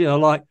questions,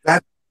 like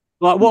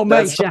what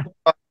makes you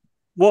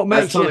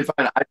that's totally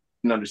fine. I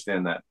didn't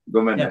understand that. Go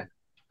ahead. Yeah.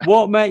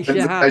 What makes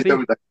you happy?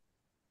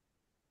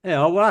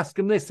 Yeah, I'll ask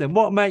them this then.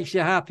 What makes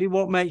you happy?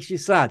 What makes you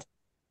sad?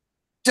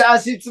 じゃあ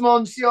質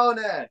問しよう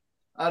ね。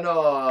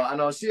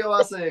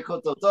幸せなこ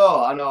と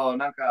と、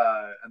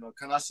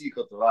悲しい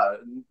ことは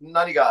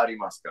何があり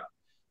ますか？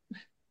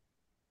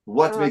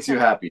 What makes you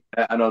happy?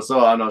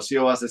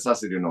 幸せさ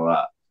せるの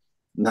は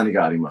何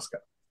があります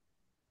か？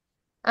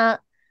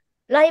ラ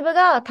イブ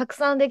がたく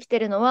さんできて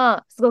るの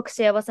はすごく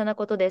幸せな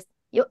ことです。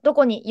ど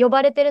こに呼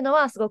ばれてるの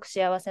はすごく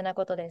幸せな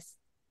ことです。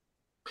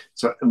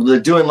So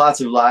they're doing lots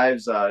of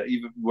lives,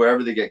 even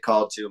wherever they get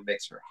called to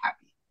makes her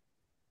happy.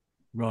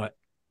 Right.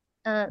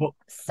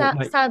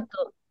 sad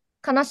と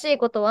悲しい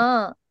こと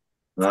は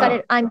疲れ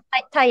る。I'm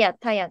tired.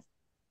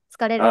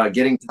 疲れる。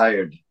Getting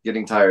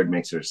tired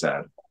makes her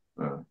sad.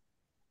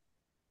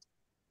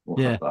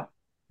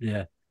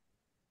 Yeah.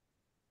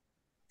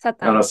 サ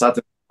ト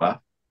ゥ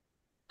は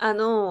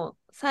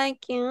最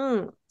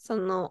近、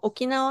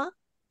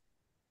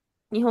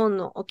日本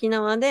の沖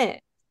縄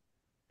で、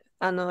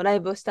ライ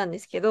ブをしたんで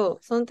すけど、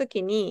その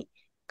時に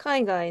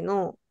海外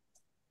の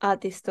アー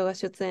ティストが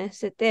出演し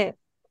てて、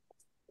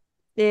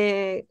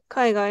で、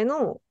海外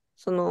の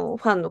その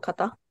ファンの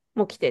方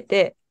も来て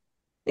て、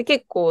で、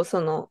結構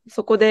そ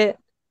こで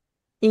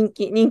人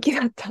気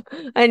だった。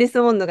アイリ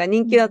スモンドが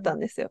人気だったん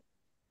ですよ。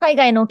海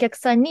外のお客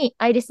さんに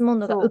アイリスモン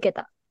ドが受け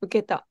た。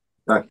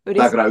だ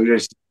から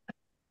嬉しい。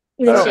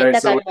嬉しい。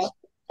だから、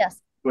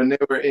when they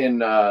were in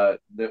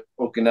the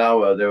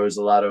Okinawa, there was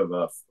a lot of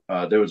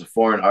there was a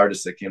foreign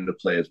artist that came to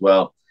play as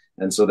well,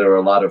 and so there were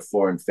a lot of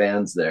foreign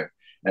fans there,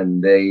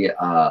 and they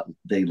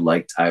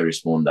liked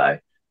Iris Mondo.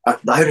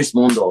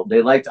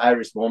 They liked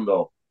Iris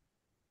Mondo,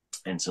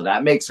 and so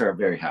that makes her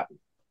very happy.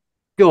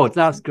 Good,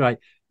 that's great.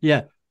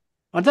 Yeah,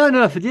 I don't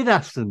know if I did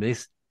ask them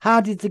this.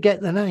 How did they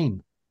get the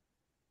name?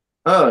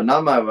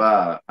 名前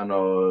は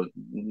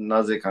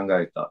なぜ考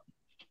えた？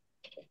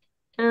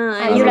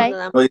由来。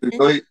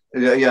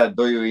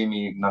どういう意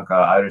味、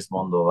アイリス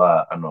モンド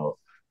は、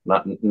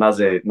な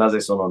ぜ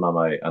その名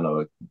前、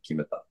決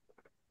めた？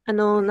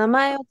名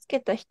前をつけ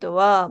た人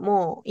は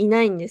もうい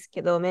ないんです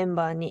けど、メン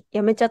バーに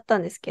辞めちゃった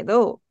んですけ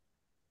ど、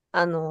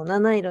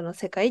七色の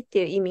世界っ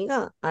ていう意味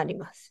があり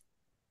ます。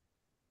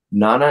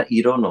七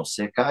色の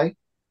世界？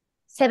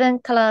 Seven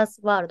Colors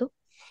World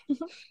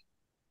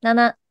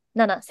 7、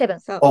7、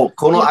7。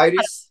このアイリ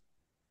ス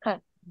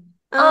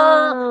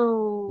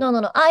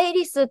？No. アイ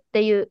リスっ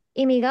ていう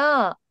意味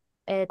が、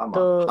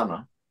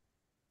花？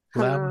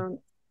フラ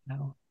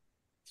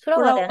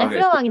ワーだよね。フ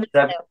ラワーになっ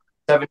たよ。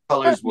Seven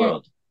Colors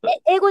World。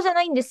英語じゃ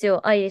ないんです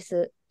よ、アイリ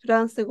ス。フ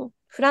ランス語。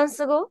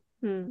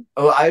うん。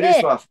アイリ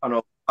スは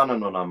花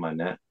の名前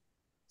ね。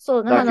そ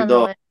う、だけ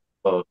ど、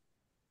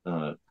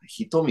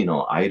瞳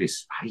のアイリ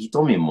ス。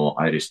瞳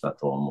もアイリスだ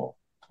と思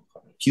う。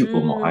キューポ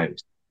もアイリ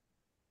ス。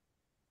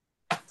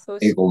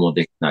英語も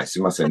できない。す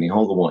みません。日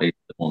本語も英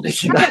語もで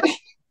きない。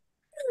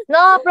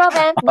No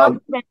problem, no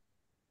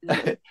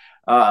problem.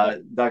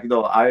 だけ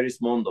ど、アイリ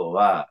ス・モンド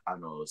は、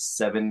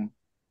7、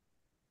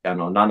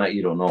7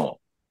色の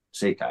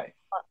世界。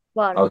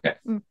World. Okay.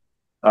 うん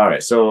All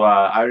right. So,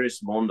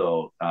 Iris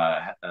Mondo,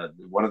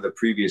 one of the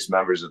previous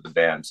members of the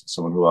band,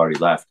 someone who already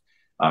left,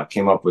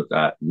 came up with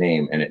that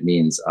name, and it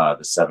means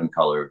the seven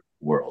color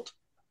world.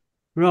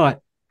 Right.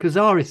 Because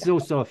iris is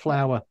also a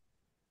flower.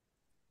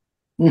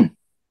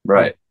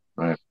 Right.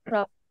 Right.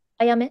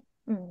 あやめ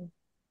うん。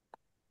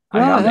 Right.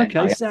 Ayame.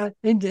 Okay. So, あ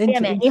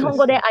やめ。日本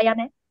語で interesting. あや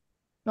め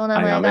の名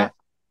前が、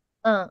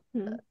う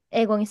ん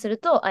英語にする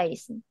とアイリ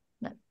スに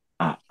なる。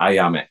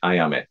Ayame.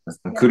 Ayame.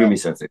 Kurumi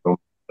sensei.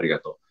 ありが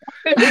と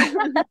う。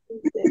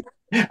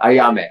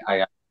Ayame.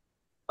 Ayame.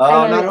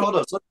 なるほ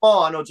ど。それ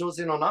も女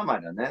性の名前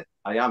だね。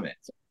Ayame.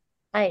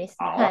 アイリス。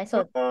はい、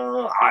そう。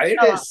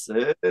 Iris.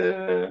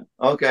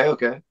 Okay.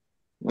 Okay.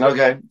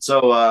 Okay.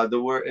 So, the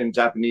word in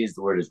Japanese,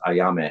 the word is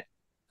ayame.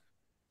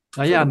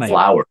 For the Ayame.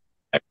 flower.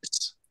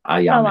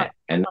 Ayame. Flower.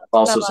 And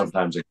also Flower.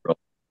 sometimes a girl.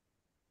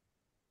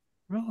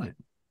 Right.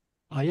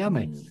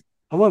 Ayame.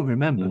 I won't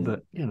remember,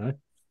 but, you know.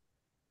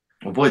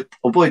 覚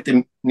え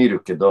てみ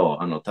るけど、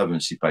多分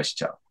失敗し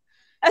ちゃう。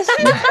あ、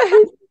失敗し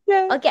ち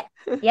ゃう。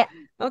 OK。Yeah.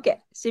 OK。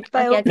失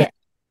敗 OK。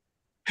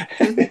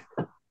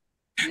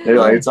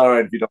 Anyway, it's all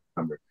right if you don't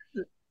remember.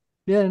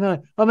 Yeah,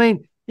 no. I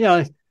mean,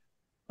 I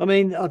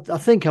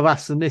think I've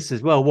asked them this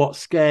as well. What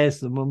scares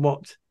them and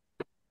what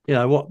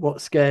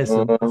scares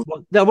them?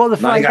 What the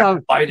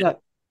favorite?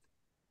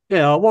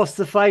 What's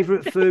the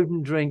favorite food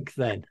and drink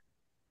then?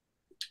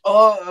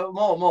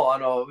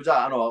 もう、じ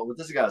ゃあ、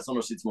私がそ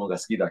の質問が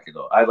好きだけ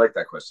ど、I like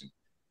that question.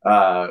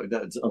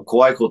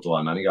 怖いこと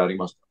は何があり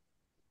ますか？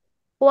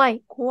怖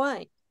い。怖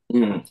い。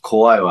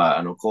怖い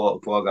は、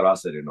怖がら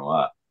せるの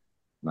は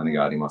何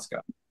があります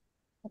か？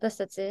私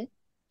たちね。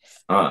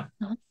ラ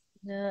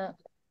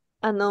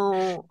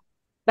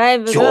イ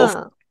ブ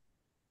が、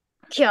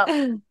恐恐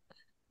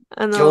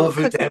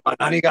怖点は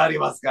何があり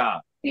ます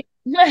か？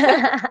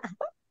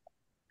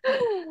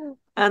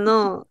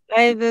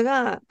ライブ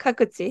が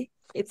各地、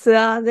ツ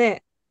アー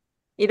で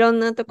いろん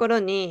なところ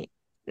に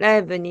ラ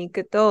イブに行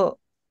くと、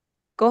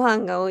ご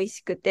飯が美味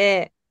しく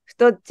て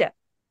太っちゃう。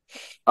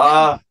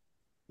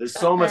There's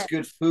so much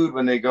good food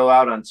when they go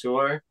out on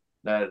tour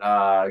that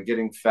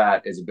getting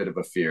fat is a bit of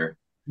a fear.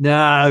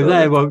 No, So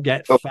they that- won't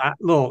get fat.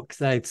 Look,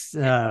 that's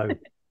no.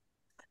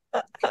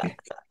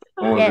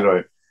 面白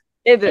い。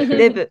デ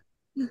ブ。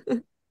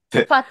フ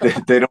ァット。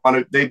 They don't want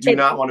to. They do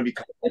not want to be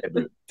called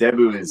debu.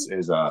 Debu is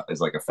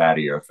like a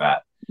fatty or a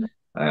fat.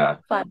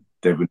 Fat.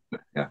 Debu.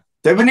 Yeah.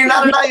 Debu に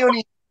ならないよう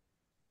に。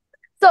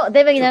そう、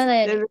デブになら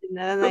ないように。デブに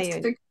ならないよう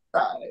に。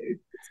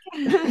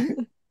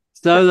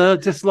 So they're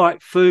just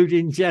like food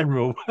in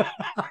general.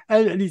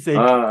 Anything.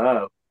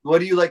 What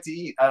do you like to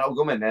eat?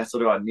 ごめんね。そ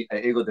れは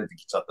英語出て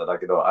きちゃっただ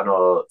けど、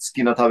好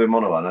きな食べ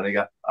物は何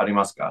があり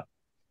ますか？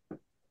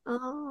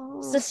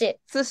寿司。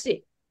寿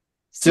司。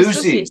寿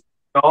司。ジ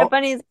ャパ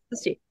ニーズ寿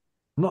司。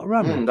 Not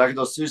ramen. だけ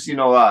ど寿司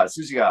が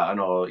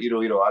い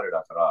ろいろある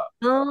だから。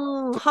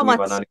ハマ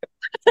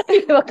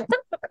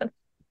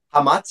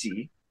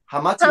チ。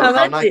ハマチわ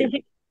かんな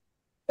い。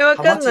わ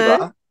かんない。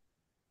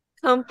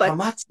カン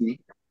パチ。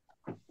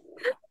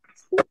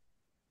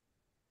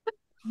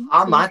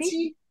ハマチハマ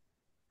チ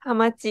ハ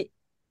マチ。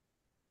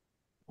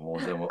も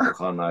うでもわ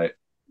かんない。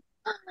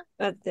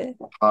だって。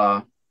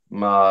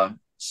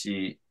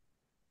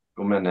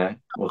ごめんね。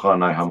わかん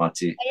ないハマ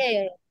チ。い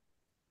や。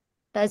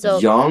大丈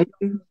夫。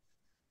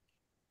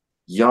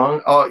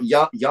Young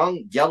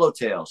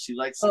yellowtail. She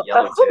likes the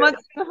yellowtail.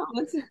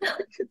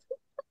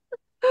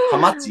 ハ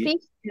マチ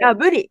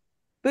ブリ。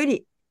ブ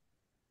リ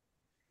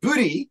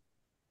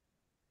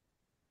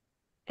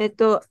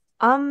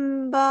ア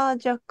ンバー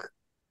ジャック。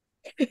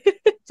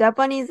ジャ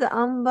パニーズ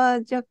アンバ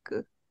ージャッ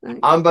ク。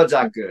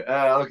Amberjack.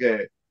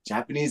 Okay.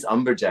 Japanese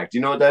umberjack. Do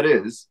you know what that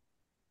is?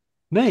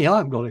 Me, I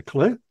haven't got a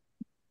clue.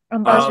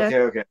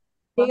 Okay.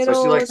 イエロ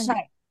So she ー likes タ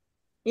イル。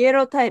イエ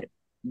ロータイル。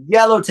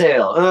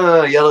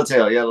 yellowtail.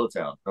 Yellowtail.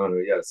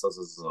 Yeah, そう。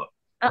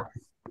ハ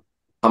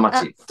マ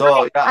チ。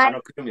と、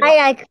くるみは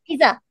I like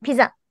pizza.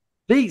 Pizza.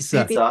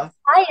 Pizza?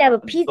 I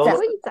love pizza.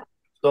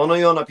 どの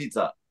ようなピ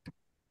ザ？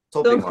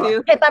トッピング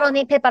はペパロ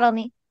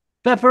ニ。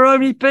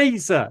Pepperoni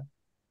pizza.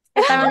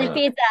 ペパロニ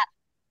ピザ。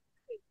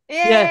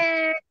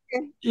Yeah,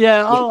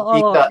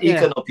イ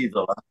カのピ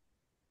ザは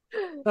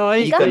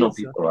I イ eat カの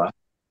ピ pizza.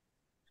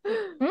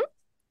 ザは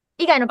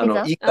以外のピ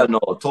ザイカの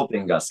トッピ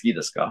ングが好き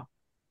ですか？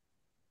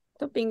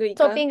トッピングイ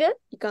カトッピング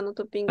イカの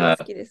トッピングが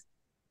好きです。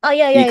い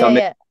や。イ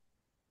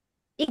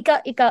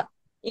カイカ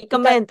明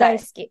太大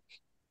好。き。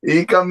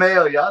イカメ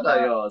よ、や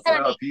だよ。それ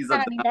はピザ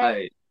じゃな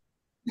い。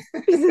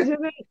ピザじゃ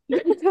ない。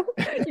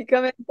イ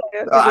カ明太。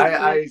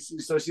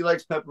So she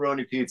likes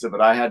pepperoni pizza,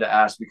 but I had to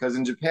ask because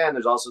in Japan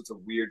there's all sorts of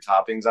weird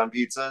toppings on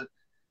pizza.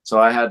 So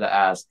I had to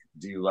ask,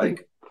 do you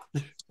like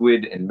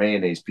squid and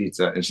mayonnaise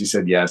pizza? And she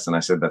said yes, and I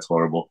said that's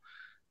horrible.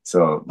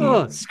 So,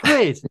 Oh,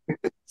 squid.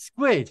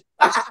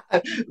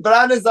 ブ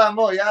ランデさん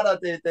もやだっ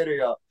て言ってる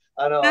よ。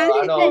あ、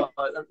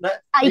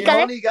イ日カ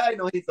ね。本以外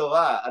の人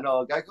は、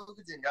外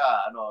国人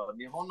が、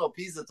日本の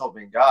ピザトッ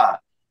ピング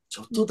が、ち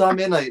ょっとダ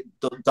メの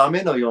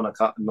ような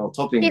の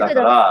トッピングだ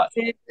から、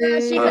シー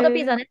フード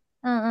ピザね。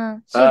うんう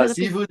ん。シーフードピザ。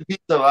シーフード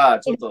ピザは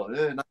ちょっと、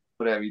なん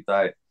これみ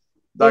たい。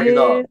だけ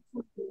ど、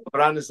ブ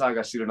ランドさん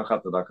が知らなか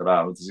っただか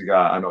ら、私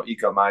が、イ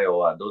カマヨ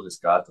はどうです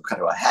かと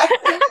彼は、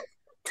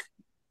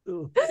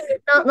ノ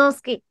ー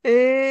好き。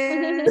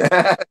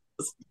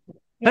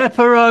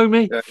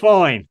Pepperoni,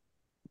 fine.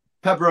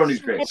 Pepperoni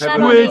is great.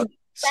 Squid,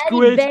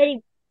 squid,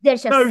 very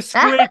delicious. no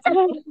squid.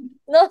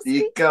 ノー好き。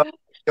イカ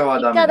は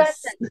ダメで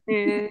す。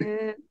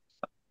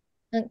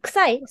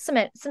臭いス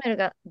メル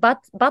が、バッ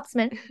ス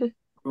メル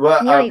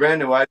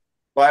Brandon,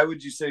 why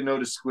would you say no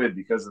to squid?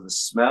 Because of the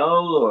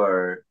smell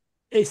or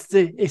It's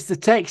the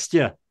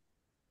texture.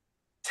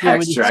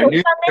 texture? I knew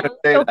you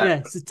were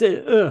going to say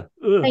that.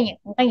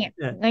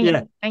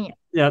 Yeah,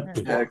 yeah.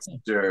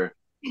 Texture.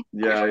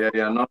 Yeah.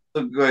 なんか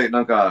すごい、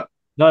なんか、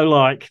No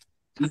like.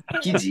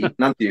 生地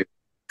なんていう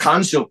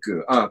感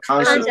触。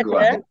感触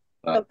は変。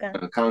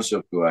感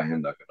触は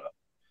変だから。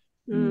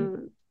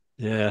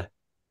Yeah.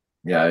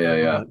 い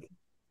や。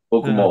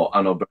僕も、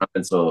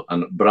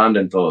ブラン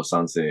デンと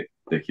賛成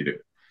でき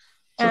る。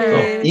ちょっと、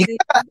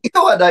イ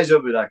カは大丈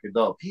夫だけ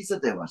ど、ピザ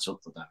ではちょっ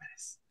とダメで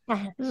す。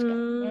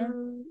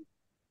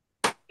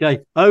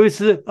Okay, over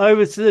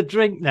to the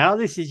drink now.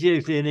 This is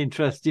usually an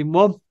interesting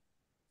one.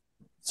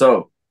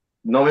 So,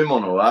 飲み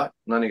物は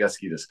何が好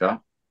きです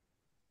か？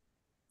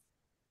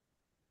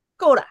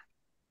コーラ。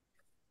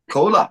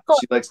Cola.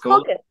 She likes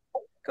cola.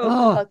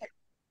 Oh,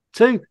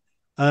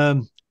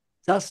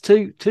 that's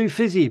too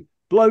fizzy.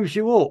 Blows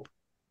you up.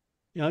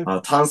 You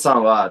know. 炭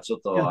酸はちょ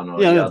っと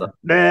嫌だ。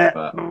You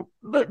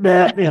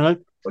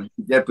know.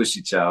 ゲップ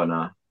しちゃう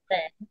な。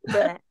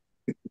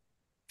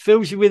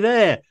Fills you with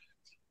air.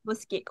 も好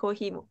き、コー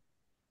ヒーも。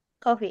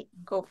コーヒー。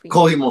コー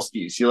ヒーも好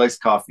き。She likes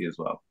coffee as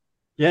well.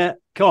 Yeah,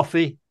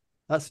 coffee.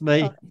 That's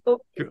me.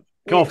 彼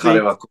Coffee.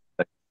 は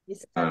ミ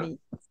スター B。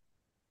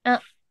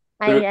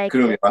く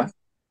るみは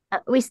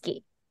ウイス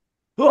キ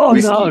Oh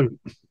Whiskey. no.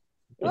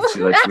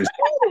 She likes whiskey.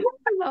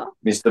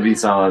 Mr. B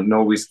さんは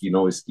no whiskey,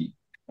 no whiskey. ー。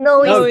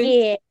ノーウ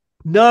イス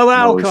キー。 No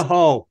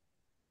alcohol.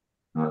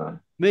 う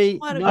ん Me,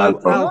 no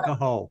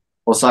alcohol.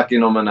 お酒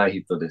飲まな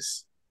い人で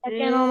す。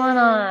酒飲ま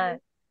ない。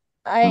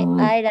I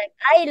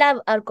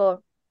love alcohol.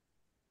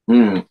 う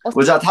ん。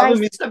じゃあ多分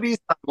Mr. B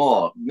さん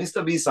も、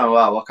Mr. B さん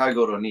は若い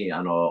頃に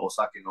お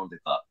酒飲んで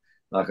た。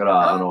だか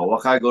ら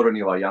若い頃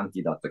にはヤン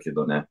キーだったけ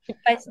どね。いっ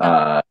ぱいし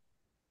た。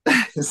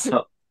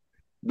So,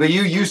 but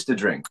you used to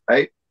drink,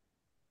 right?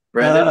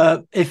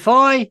 Brandon? If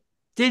I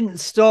didn't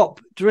stop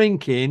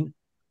drinking,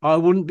 I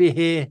wouldn't be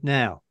here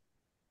now.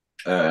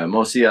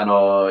 もしや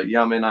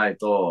めない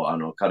と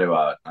彼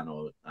は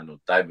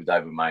だい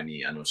ぶ前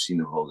に死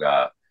ぬ方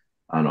が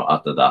あ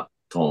っただ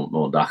と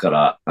思う。だか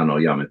ら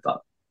やめ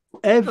た。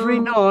Every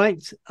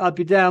night I'd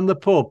be down the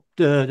pub.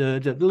 You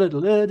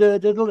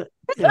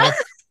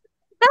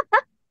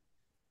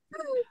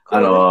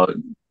know.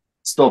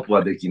 ストップ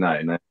はできな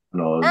いね。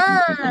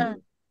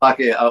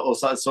酒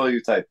そうい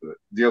うタイ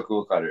プ。よく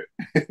わかる。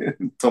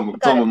トム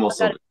も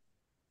そう。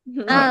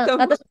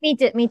私、me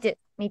too.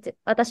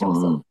 私も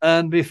そう。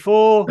And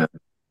before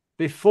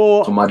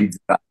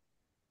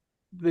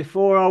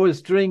I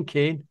was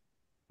drinking,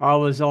 I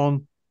was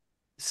on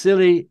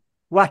silly,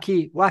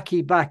 wacky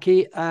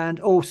backy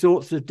and all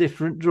sorts of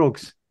different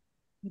drugs.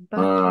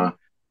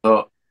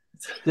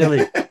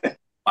 Silly.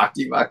 バ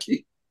キバ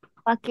キ。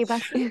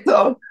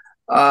そう。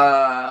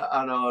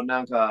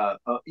なん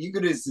か、イ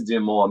ギリス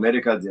人もアメ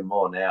リカ人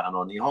もね、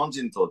日本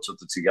人とちょっ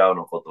と違う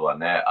のことは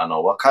ね、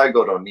若い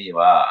頃に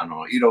は、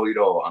いろい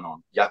ろ、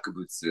薬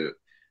物、試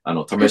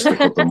した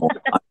ことも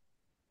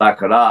だ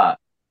から、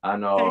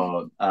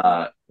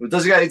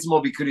私がいつ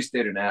もびっくりし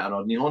てるね、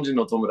日本人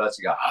の友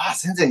達が、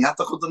全然やっ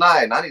たこと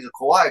ない、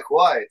怖いと、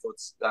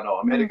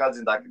アメリカ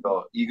人だけ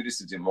ど、イギリ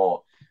ス人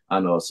も、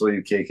そうい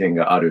う経験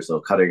がある。そ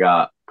う、彼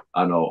が、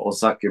お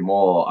酒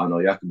も、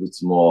薬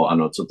物も、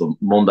ちょっと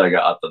問題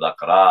があっただ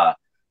から、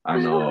な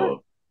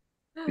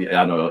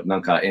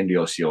んか遠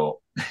慮し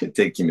ようっ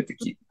て決めてる。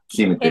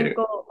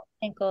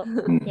健康。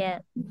Yeah.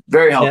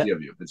 Very healthy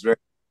of you. It's very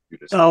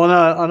good. Oh,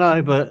 I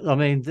know, but I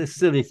mean, the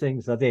silly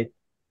things I did.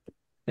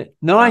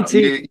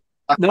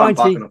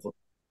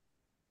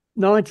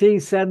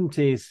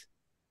 1970s,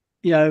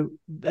 you know,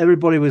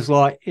 everybody was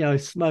like, you know,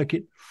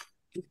 smoking.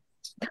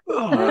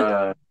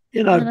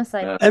 You know,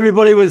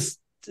 everybody was,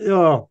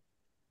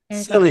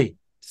 silly.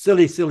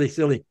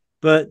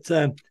 But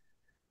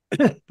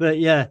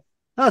yeah,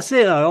 that's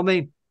it though. I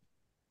mean,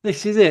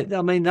 this is it.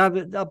 I mean,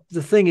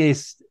 the thing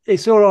is,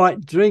 it's all right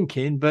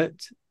drinking, but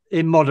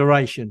in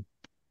moderation.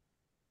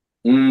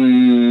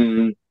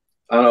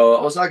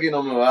 お酒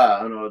飲む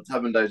は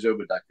多分大丈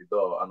夫だけ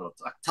ど、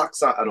たく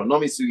さん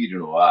飲みすぎる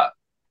のは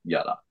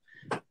嫌だ。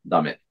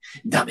ダメ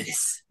で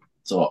す。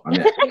そう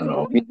ね。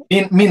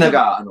みんな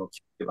が聞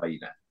けばいい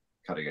ね。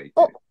彼が言っ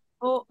てる。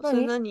そ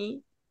れ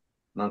何？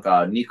なん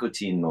かニコ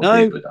チンのベ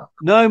ープだ。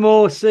No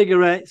more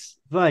cigarettes,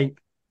 vape.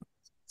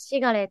 シ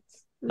ガレッ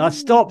ツ。I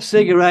stopped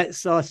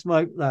cigarettes, I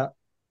smoked that.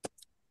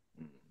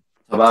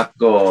 タバ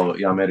コを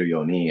やめる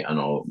ように、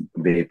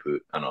ベー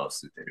プ、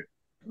吸ってる。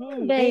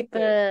ベイプ。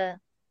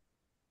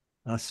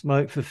I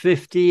smoked for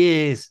 50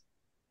 years.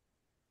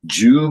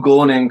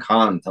 15年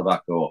間タバ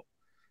コを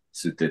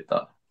吸って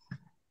た。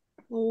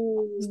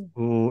おー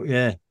Oh,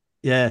 yeah.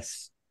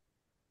 Yes.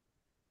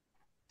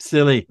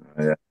 Silly.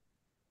 Yeah.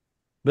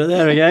 But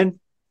there again,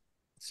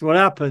 it's what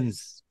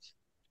happens.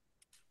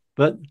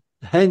 But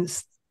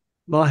hence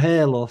my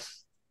hair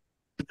loss.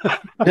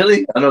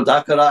 Really?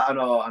 だから、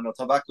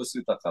タバコ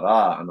吸ったか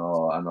ら、ハ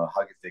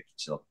ゲてき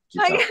ちゃっ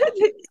た。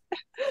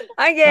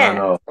あげ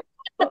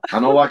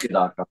わけ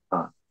だか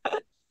ら。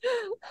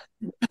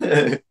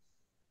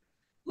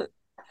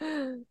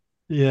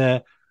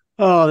Yeah.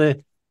 Oh,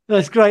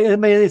 that's great. I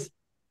mean,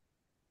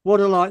 what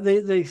are like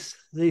these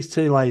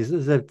two ladies?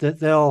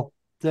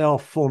 They are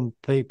fun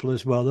people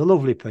as well. They're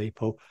lovely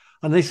people,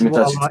 and this is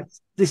what I like.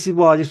 This is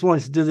why I just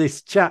wanted to do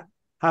this chat,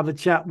 have a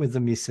chat with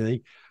them. You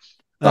see,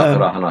 だか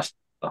ら話し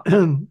た。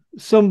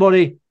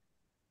somebody,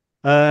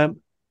 right?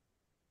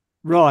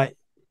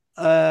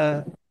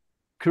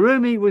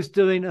 Kurumi was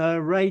doing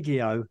a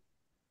radio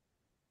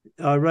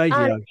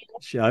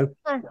show,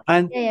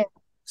 and Yeah.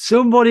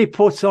 somebody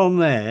put on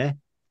there,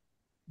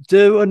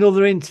 do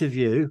another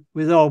interview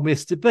with old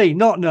Mr. B,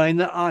 not knowing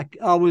that I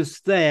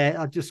was there.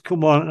 I just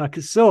come on and I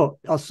saw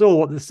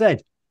what they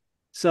said.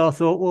 So I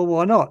thought, well,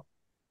 why not?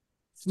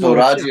 そう、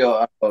ラジ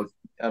オ、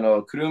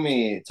くる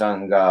みちゃ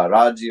んが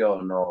ラジ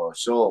オの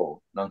ショ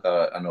ー、なん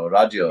か、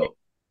ラジオ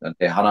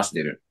で話し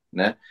てる。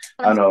ね。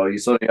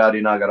それや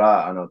りなが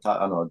ら、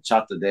チャ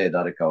ットで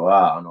誰か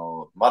は、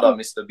まだ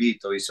ミスター B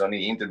と一緒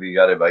にインタビュー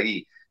やればい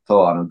い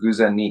と、偶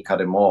然に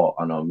彼も、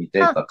見て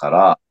たか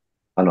ら、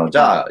じ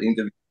ゃあ、イン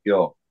タビューし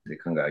ようって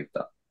考え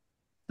た。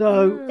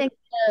So, Thank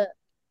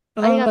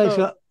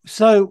you.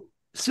 so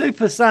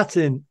Super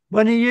Satin,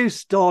 when are you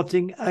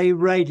starting a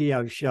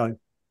radio show?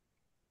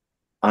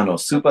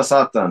 スーパー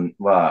サタン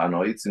は、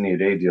いつに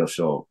ラジオ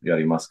ショーや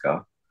ります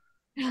か？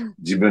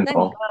自分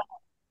の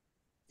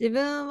自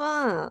分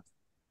は、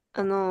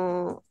フ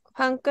ァ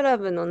ンクラ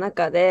ブの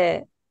中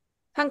で、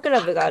ファンク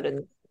ラブがある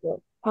んです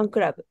よ。ファンク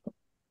ラブ。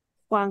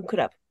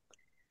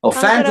Oh,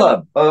 fan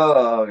club!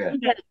 Oh, okay. フ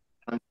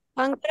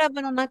ァンクラ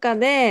ブの中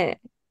で、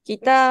ギ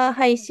ター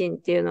配信っ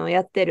ていうのを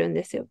やってるん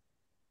ですよ。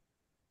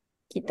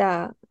ギ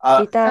タ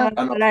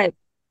ーライブ。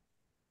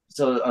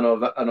So,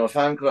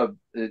 fan club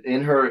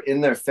in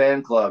their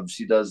fan club,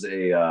 she does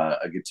a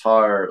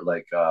guitar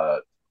what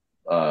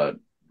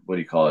do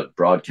you call it?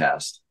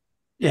 Broadcast.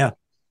 Yeah.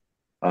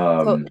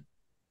 So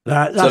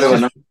That's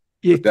just,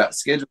 you,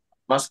 schedule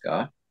ます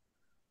か?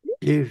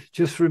 you've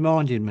just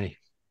reminded me.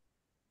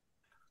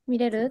 見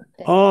れるっ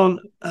て。 On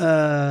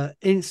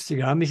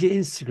Instagram, is it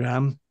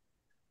Instagram?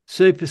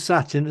 Super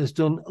Satin has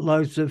done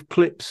loads of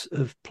clips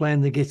of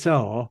playing the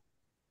guitar,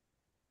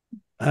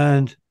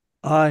 and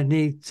I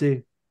need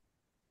to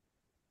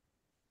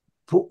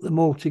put them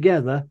all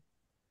together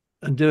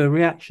and do a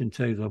reaction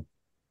to them.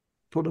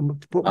 Put them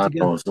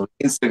together. そう、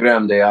インスタグ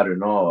ラムである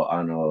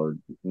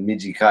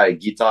短い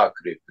ギター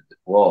クリッ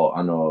プを、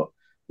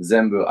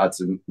全部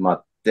集ま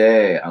っ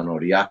て、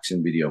リアクショ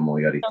ンビデオ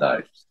もやりた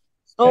い。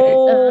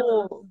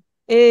お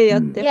ー、や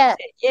ってみ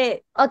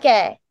て。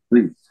Okay.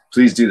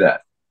 Please do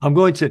that. I'm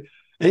going to.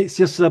 It's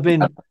just I've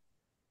been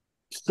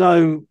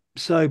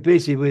so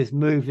busy with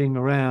moving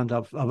around.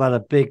 I've had a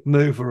big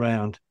move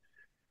around.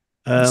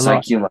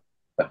 最近は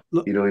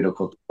いろいろ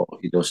ことを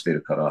移動して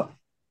るから。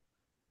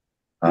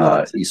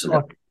like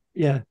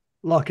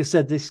I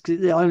said, I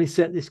only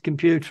set this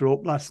computer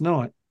up last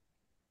night.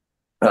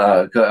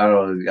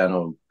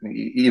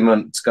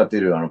 今使って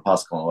いるパ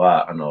ソコン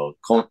は、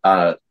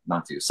な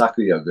んていう、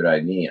昨夜ぐら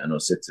いに、な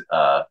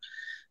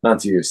ん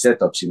ていう、セッ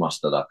トアップしまし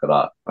た。だか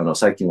ら、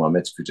最近は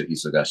めちゃくちゃ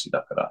忙しい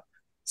だから、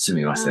す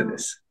みませんで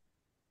す。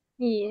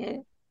いい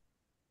え。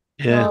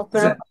Yeah. No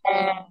problem.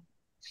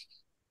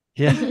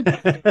 Yeah.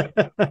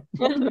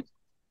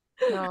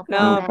 No No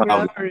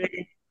problem.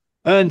 problem.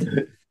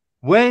 And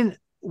when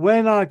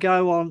I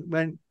go on,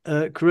 when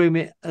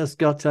Kurumi has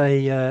got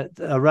a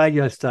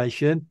radio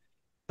station,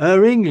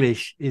 her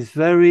English is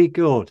very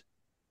good.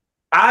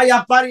 や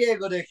っぱり英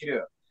語でき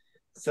る。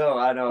そう、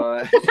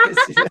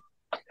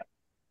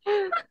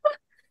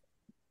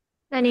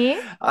何？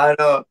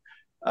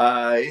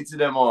いつ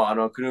で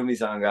も、くるみ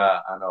さん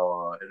が、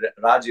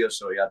ラジオ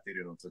ショーやって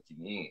るの時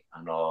に、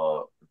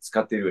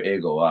使っている英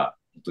語は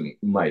本当に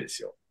うまいで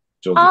すよ。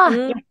上手。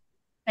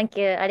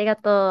Thank you. ありが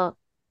と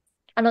う。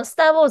ス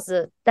ター・ウォー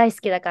ズ大好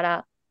きだか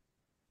ら、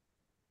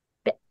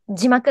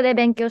字幕で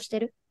勉強して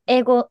る。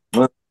映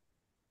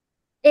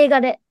画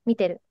で見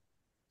てる。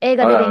映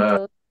画で勉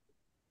強。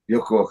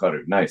よくわか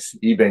る。ナイス。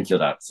いい勉強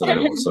だ。それ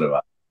は。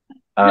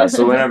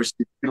So whenever she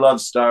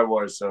loves Star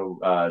Wars, so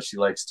she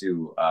likes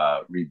to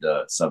read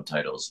the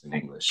subtitles in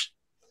English.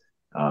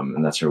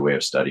 And that's her way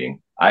of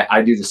studying.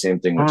 I do the same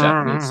thing with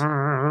Japanese.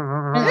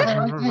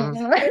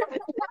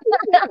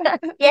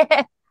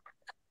 Yeah.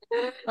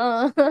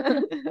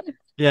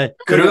 Yeah.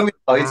 くるみ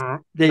はいつス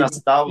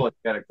ター・ウォーズ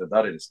キャラクター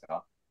誰です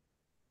か？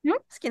好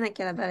きな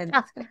キャラ誰で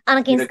あすか？ア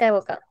ナキン・スカイウ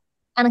ォーカー。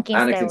アナキン・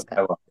スカイウォ Anakin ーカ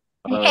ー。 Skywalker.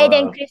 ヘイ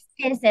デン・クリス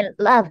テンセン、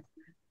Love。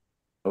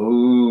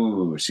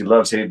Ooh, she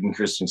loves Hayden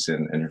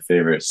Christensen, and her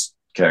favorite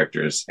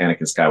character is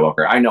Anakin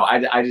Skywalker. I know.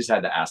 I just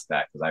had to ask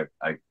that because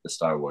I the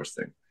Star Wars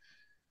thing.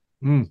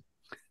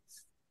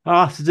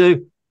 I'll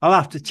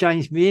have to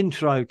change my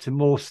intro to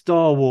more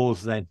Star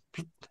Wars then.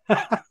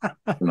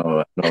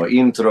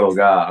 イントロ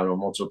が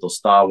もうちょっと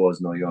Star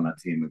Wars のような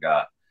テーマ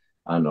が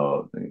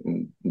で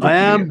き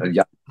I る am い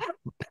や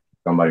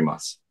頑張りま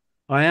す。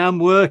I am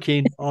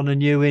working on a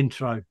new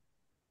intro.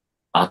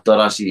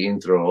 新しいイン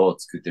トロを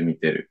作ってみ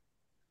てる。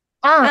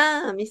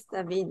あああ、ミスタ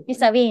ー・ビーン。ミス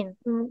ター・ビーン。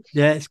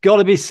Yeah, it's got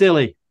to be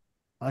silly.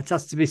 It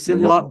has to be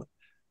silly, Mhm.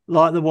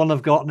 like the one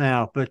I've got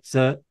now. But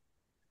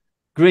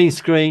green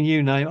screen,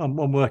 you know, I'm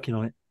working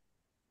on it.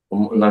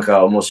 なん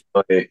か面白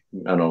い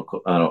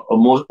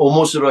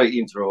面白い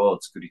イントロ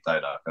を作りた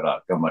いだか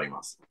ら頑張り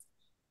ます。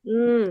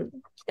うん、期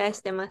待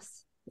してま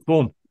す。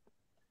Fun,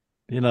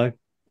 you know.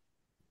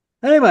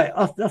 Anyway,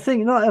 I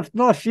think not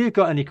if you've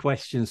got any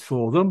questions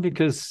for them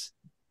because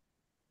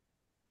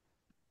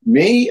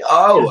Me?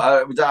 Oh,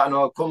 じゃあ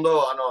今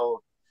度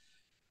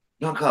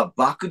なんか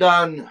爆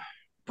弾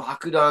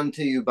っ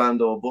ていうバン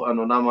ド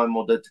名前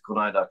も出てこ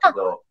ないだけ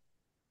ど、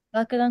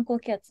爆弾高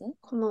気圧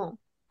この、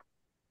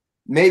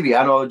maybe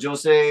女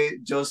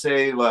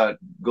性は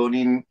5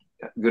人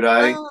ぐ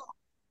らい。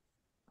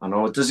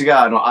私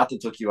が会った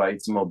時はい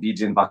つも美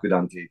人爆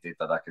弾って言ってい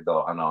ただけ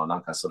ど、な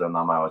んかそれの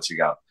名前は違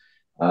う。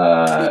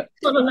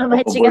その名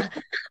前違う。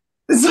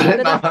それ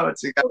の名前は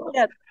違う。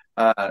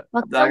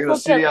だけど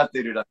知り合って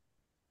いるだ。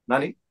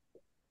何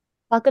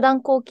爆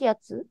弾高気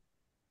圧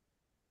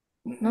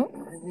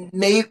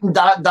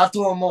だ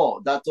と思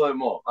う。だ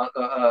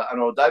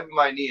いぶ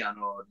前に名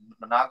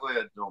古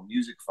屋のミュ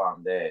ージックファ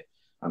ンで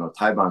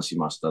対バンし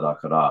ましただ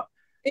から、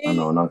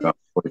なんか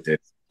覚え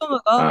て。ト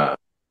ムが、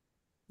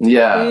い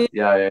や、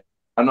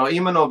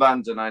今のバ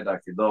ンドじゃないだ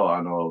けど、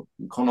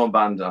この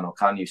バンド、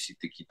加入し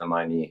てきた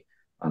前に、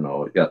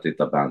やって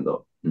たバン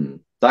ド。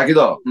だけ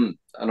ど、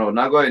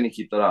名古屋に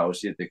来たら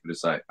教えてくだ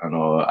さい。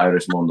アイ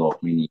リスモンド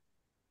見に。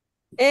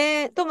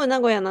トム名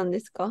古屋なんで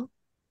すか？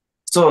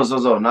そう、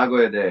名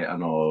古屋で、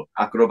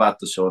アクロバッ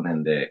ト少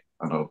年で、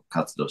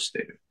活動して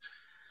いる。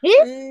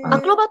ア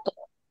クロバット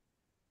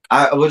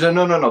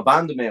の、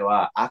バンド名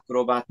はアク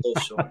ロバット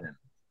少年。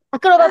ア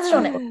クロバット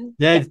少年。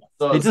yeah, it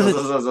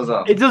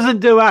doesn't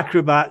do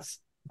acrobats.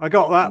 I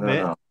got that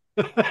bit.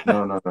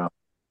 No.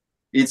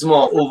 いつ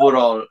もオーバー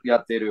ロールや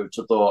ってる、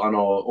ちょっと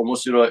面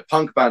白い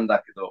パンクバンド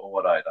だけどお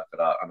笑いだか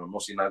ら、も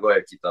し名古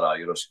屋来たら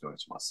よろしくお願い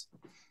します。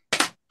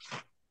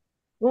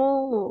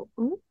おー、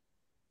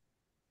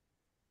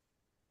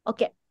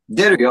OK。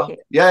出るよ。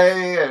い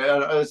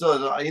や、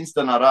そう、インス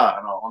タな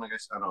ら、お願い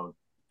しま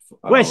す。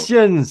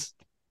Questions.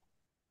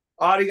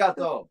 ありが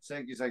とう。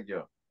Thank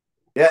you.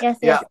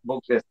 Yes.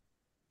 僕です。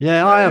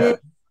Yeah,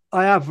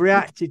 I have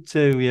reacted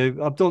to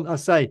you. I've done. I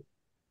say,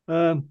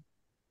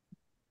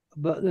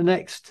 but the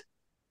next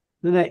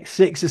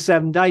 6 or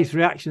 7 days,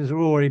 reactions have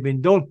already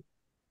been done.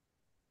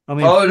 I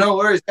mean, oh, no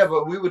worries. Yeah,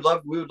 but we would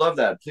love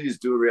that. Please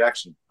do a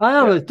reaction. I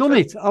have done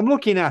it. I'm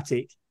looking at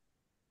it.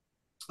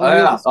 Oh,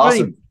 yeah,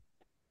 awesome.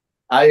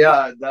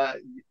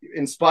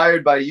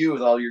 Inspired by you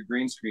with all your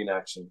green screen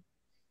action.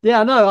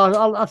 Yeah,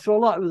 no, that's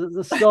all right at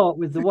the start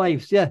with the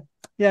waves. Yeah.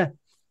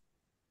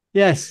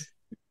 Yes.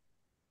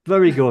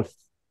 Very good.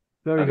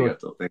 Very good.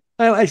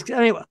 Anyway,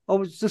 I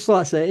was just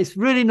like to say, it's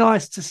really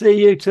nice to see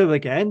you two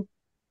again.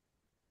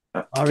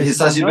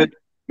 久しぶ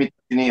り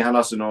に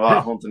話すの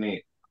は本当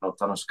に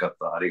楽しかっ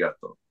た。ありが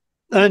と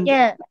う。And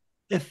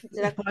if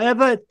I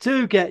ever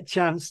do get a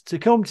chance to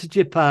come to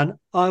Japan,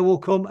 I will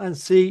come and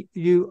see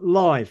you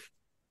live.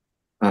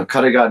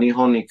 彼が日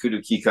本に来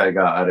る機会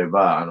があれ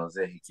ば、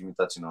ぜひ君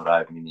たちの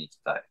ライブ見に行き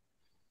たい。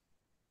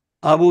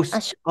I will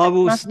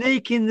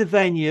sneak in the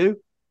venue,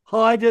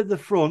 hide at the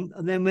front,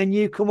 and then when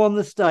you come on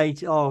the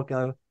stage, I'll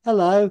go,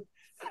 hello.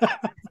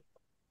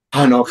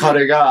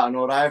 彼が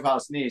ライブハウ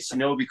スに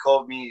忍び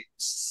込み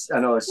し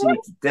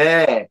に来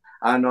て、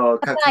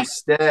隠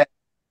して、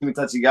君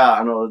たち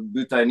が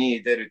舞台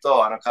に出る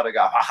と、彼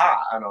が、は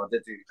は出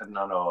て、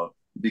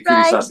びっく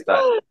りさせた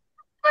い。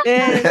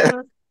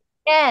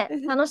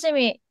楽し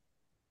み。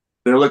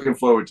They're looking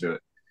forward to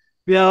it.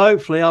 Yeah,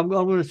 hopefully I'm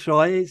going to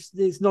try.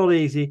 It's not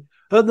easy.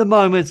 At the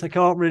moment, I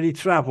can't really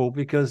travel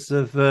because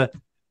of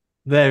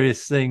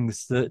various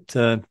things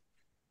that...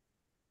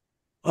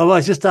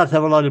 I just had to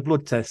have a load of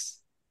blood tests.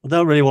 I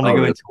don't really want to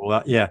go into all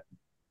that. Yeah.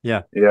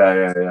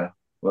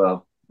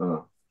 Well,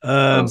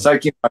 最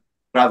近は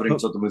トラベリング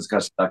ちょっと難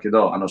しいだけ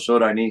ど、将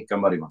来に頑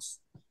張りま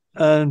す。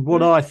And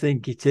what I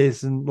think it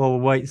is, and we'll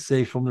wait to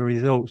see from the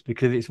results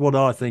because it's what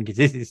I think it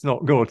is. It's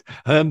not good.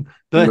 But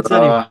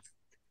anyway,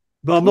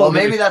 but I'm not.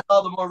 Maybe that's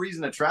all the more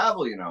reason to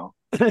travel.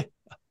 I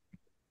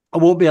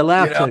won't be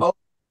allowed to.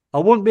 I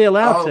wouldn't be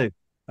allowed to.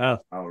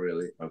 Oh,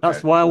 really? Okay.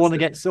 That's why I want to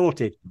get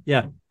sorted.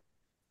 Yeah.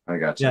 I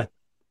got you. Yeah.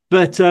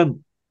 But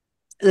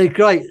they're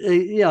great.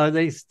 They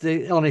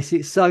honestly,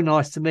 it's so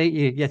nice to meet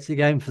you yet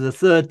again for the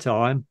third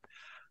time.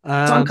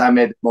 3回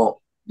目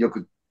もよ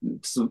く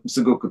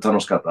すごく楽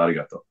しかった。あり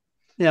がとう。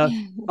 You know,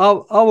 I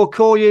will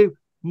call you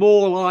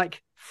more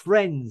like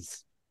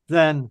friends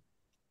than,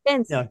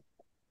 Friends. you know,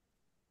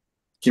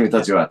 君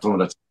たちは友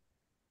達。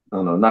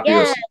仲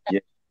良し。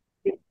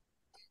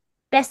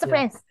 Best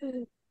friends.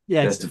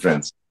 yeah. Best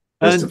friends.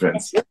 Best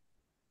friends.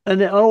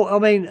 And I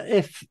mean,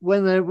 if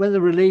when they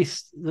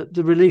release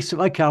the release of,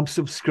 okay, I'm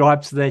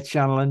subscribed to their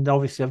channel, and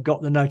obviously I've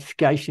got the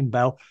notification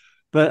bell.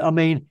 But I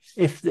mean,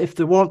 if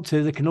they want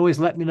to, they can always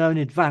let me know in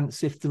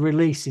advance if they're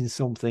releasing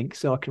something,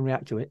 so I can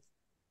react to it.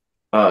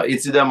 い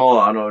つで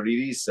もリ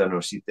リース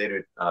知って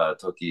る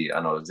時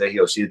ぜひ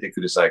教えて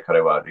ください。彼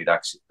はリア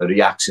クシ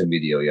ョン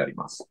ビデオやり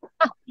ます。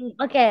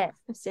Okay.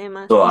 教え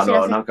ます。そう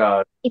なん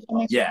か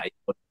Information. yeah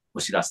お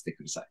知らせて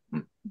ください。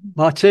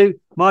My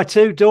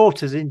two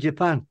daughters in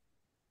Japan.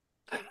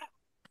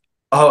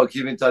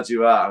 君たち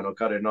は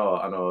彼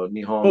の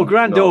日本の Or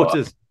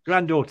granddaughters,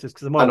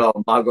 because I'm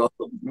old. 孫、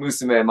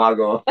娘、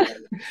孫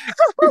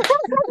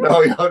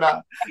のよう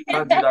な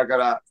感じだか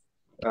ら。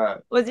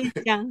おじい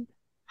ちゃん。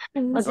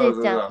おじい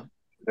ちゃん。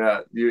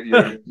Yeah,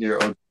 your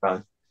old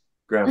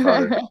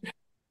grandfather.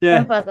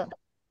 Yeah, Grandfather.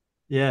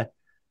 yeah,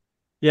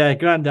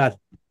 granddad.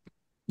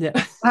 Yeah.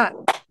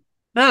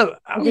 No,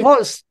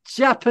 what's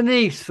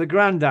Japanese for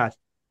granddad?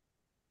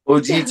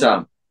 おじいちゃ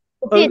ん。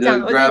おじいちゃ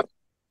ん。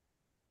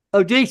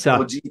 Odita.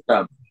 おじいち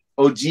ゃん。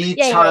おじい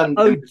ちゃん。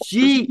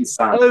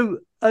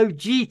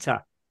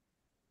Ojita.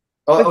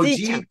 Oじい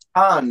ち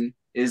ゃん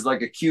is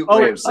like a cute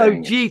way of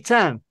saying it.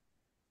 Ojitan.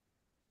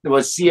 There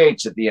was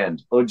CH at the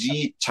end. Oじ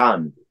いちゃ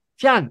ん.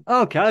 Chan.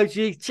 Okay,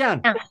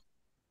 Oji-chan.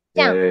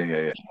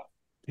 Yeah.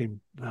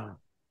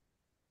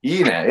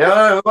 いいね。い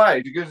や、うま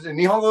い。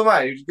日本語う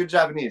まい。Good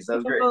Japanese. That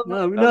was great.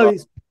 No,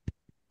 it's...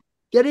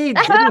 Get in.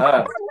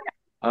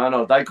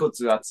 大骨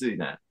熱い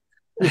ね。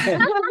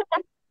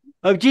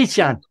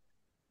Oji-chan.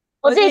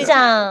 おじいち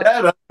ゃん。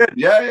 Yeah, that's good.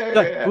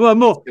 Yeah. One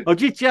more.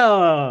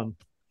 Oji-chan.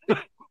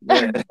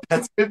 Yeah,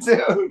 that's good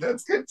too.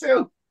 That's good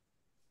too.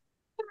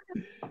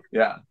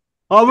 Yeah.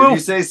 I If will. you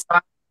say san,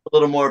 a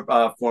little more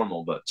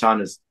formal, but chan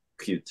is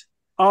cute.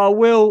 I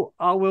will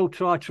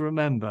try to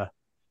remember,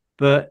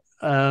 but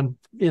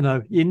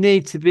you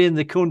need to be in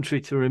the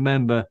country to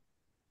remember.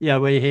 Yeah,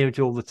 where you hear it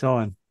all the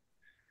time.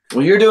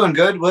 Well, you're doing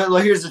good. Well,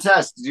 here's the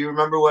test. Do you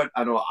remember what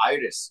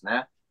iris?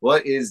 Nah?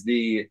 What is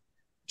the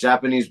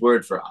Japanese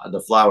word for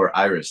the flower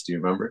iris? Do you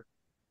remember?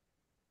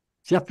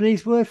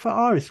 Japanese word for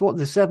iris. What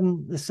the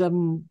seven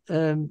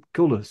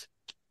colors?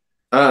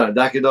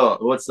 だけど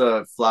what's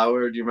the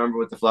flower? Do you remember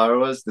what the flower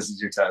was? This is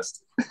your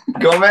test.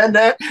 ごめん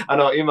ね。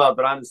今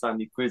ブランドさん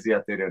にクイズや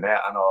ってるよね。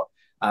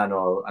ア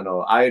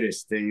イリ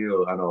スってい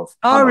う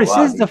Iris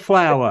is the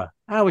flower.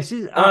 Iris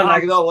is. だ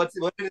けど what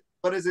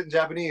is it in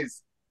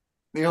Japanese?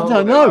 I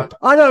don't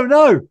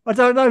know.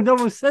 No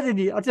one said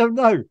any. I don't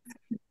know.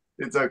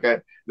 It's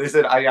okay. They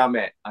said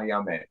ayame.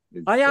 Ayame.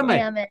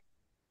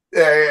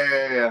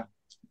 Yeah.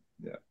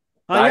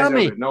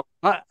 Ayame. No,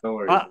 don't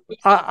worry.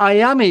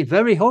 Ayame,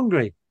 very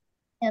hungry.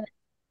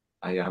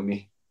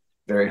 Ayami,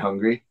 very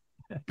hungry.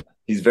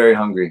 He's very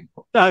hungry.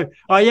 No,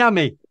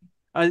 Ayame.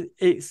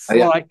 It's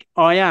like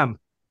I am.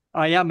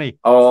 Ayame.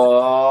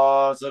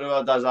 それ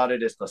はダジャレ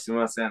でした。すみ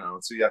ません。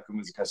通訳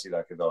難しい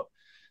だけど。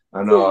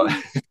私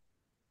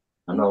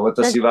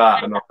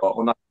は、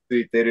お腹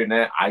空いてる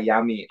ね。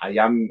ayami,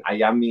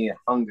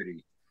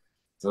 hungry.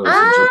 そうです。ち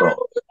ょっ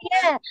と。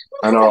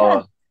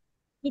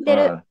似て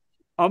る。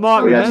I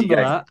might remember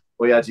that.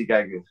 親父ギ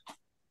ャグ。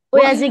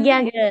親父ギ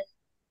ャグ。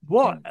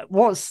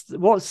What's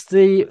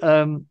the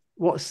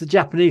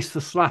Japanese for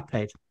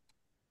slaphead?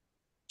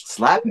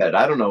 Slaphead?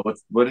 I don't know.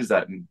 What is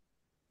that in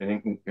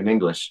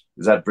English?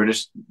 Is that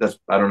British?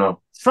 I don't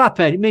know.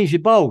 Slaphead, it means you're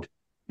bold,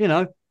 you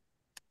know.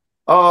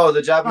 Oh,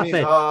 the Japanese.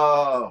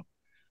 Slaphead.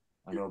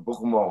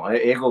 僕も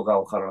英語が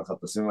分からなかっ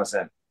た。すみま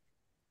せん。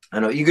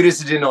イギリ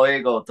ス人の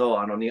英語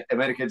とアメ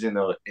リカ人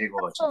の英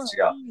語はちょっと違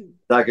う。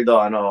だけど、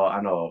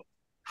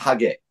ハ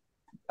ゲ。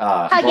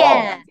ハゲ。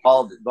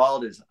bald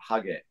is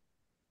ハゲ。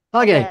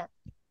ハゲ。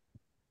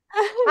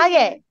ハ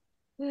ゲ。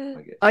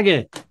ハ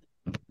ゲ。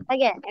ハ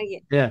ゲ。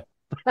Yeah.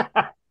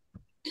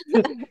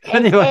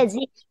 Anyway.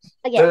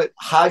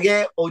 ハ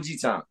ゲおじ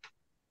ちゃん。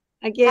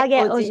ハゲ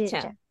おじいち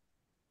ゃん。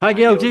ハ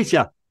ゲおじいち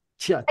ゃん。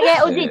ハゲ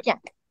おじいちゃ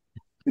ん。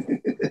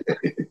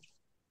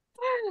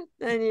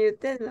何言っ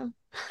てんの？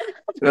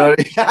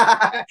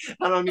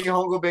日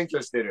本語勉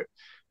強してる。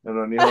日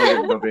本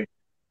語勉強。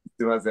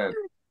すみません。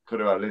こ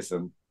れはレッス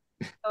ン。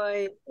かわ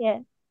いい。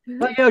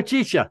ハゲお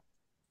じいちゃん。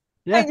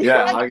Yeah.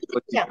 Yeah, I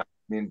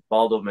mean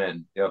bald old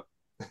man. Yep.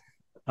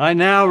 I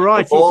now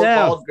write it bald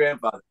down.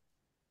 Grandfather.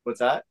 What's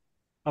that?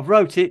 I've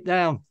wrote it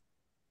down.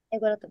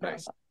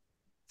 Nice.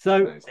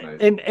 So Nice.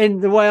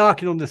 in the way I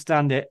can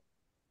understand it,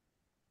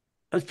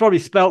 it's probably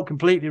spelt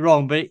completely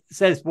wrong, but it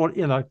says what,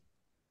 you know.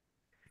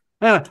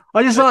 Anyway,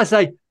 I just like to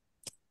say,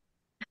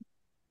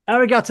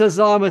 arigato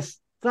gozaimasu.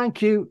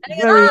 Thank you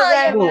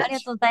very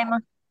much.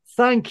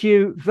 Thank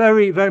you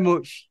very, very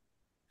much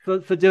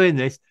for doing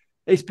this.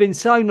 It's been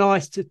so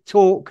nice to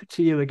talk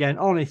to you again.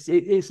 Honest,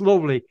 it's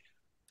lovely.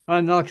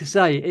 And like I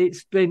say,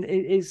 it's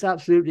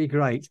absolutely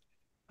great.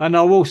 and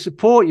I will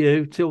support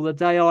you till the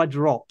day I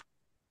drop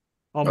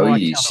on お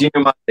my いい、 channel. 死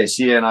ぬまで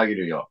支援あげ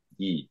るよ。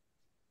いい。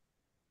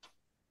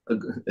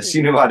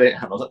死ぬまで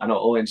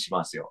応援し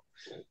ますよ。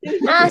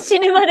あー、死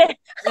ぬまで。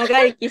長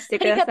生きして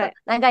ください。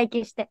長生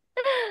きして。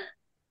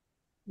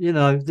You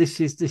know, this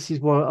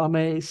is what I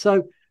mean. It's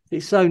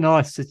so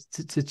nice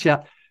to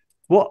chat.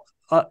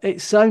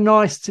 It's so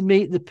nice to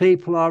meet the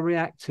people I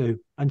react to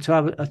and to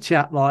have a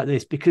chat like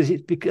this because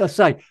I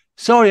say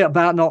sorry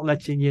about not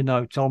letting you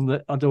know, Tom,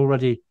 that I'd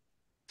already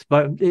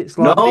spoken. It's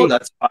like No,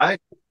 that's fine.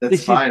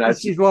 That's fine.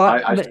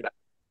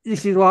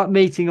 This is like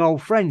meeting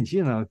old friends,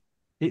 you know.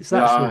 It's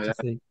that sort of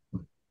thing.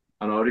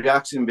 リア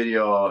クションビデ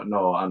オ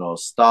の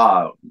ス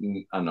タ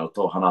ー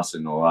と話す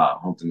のは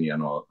本当に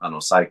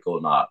最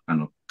高な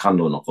感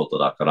動のこと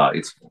だから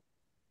いつも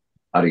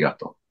ありが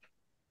と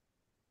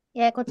い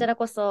や、こちら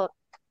こそ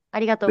あ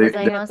りがとうご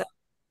ざいます。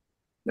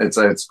う。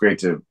It's great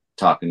to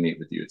talk and meet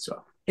with you as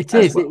well. It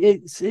is. Well.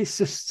 It's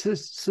just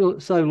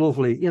so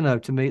lovely, you know,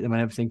 to meet them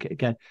and everything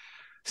again.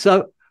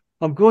 So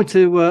I'm going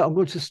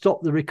to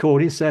stop the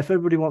recording. So if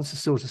everybody wants to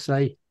sort of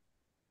say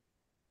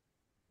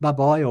bye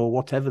bye or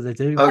whatever they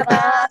do. Okay.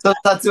 So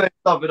that's it.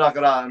 Bye bye.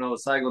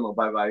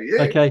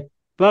 Okay.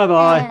 Bye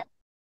bye.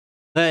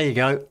 There you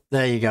go.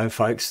 There you go,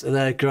 folks.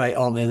 They're great,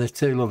 aren't they? They're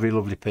two lovely,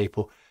 lovely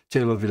people,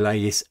 two lovely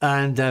ladies.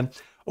 And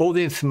all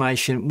the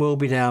information will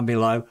be down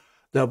below.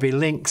 There'll be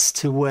links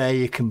to where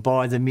you can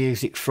buy the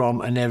music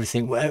from and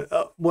everything.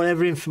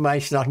 Whatever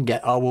information I can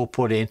get, I will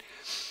put in.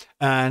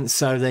 And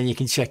so then you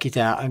can check it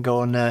out and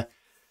go and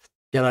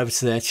get over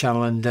to their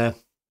channel and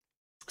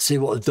see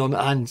what they've done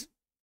and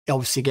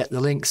obviously get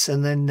the links.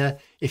 And then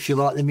if you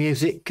like the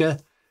music, there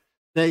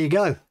you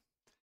go.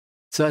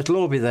 So it'll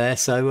all be there.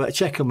 So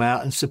check them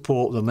out and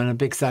support them. And a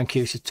big thank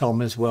you to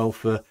Tom as well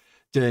for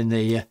doing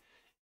the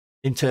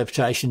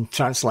interpretation,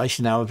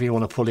 translation, however you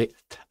want to put it.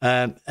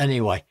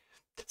 Anyway,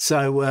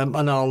 so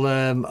and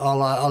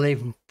I'll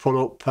even put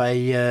up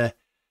a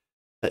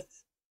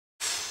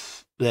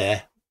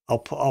there. I'll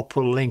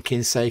put a link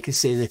in so you can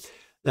see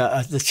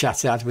the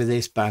chat I had with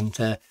this band,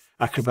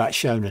 Acrobat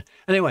Shonen.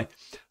 Anyway,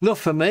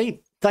 enough for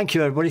me. Thank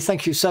you, everybody.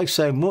 Thank you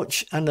so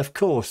much. And of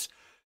course,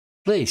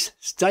 please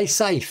stay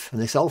safe.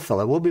 And this old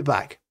fellow will be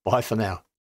back. Bye for now.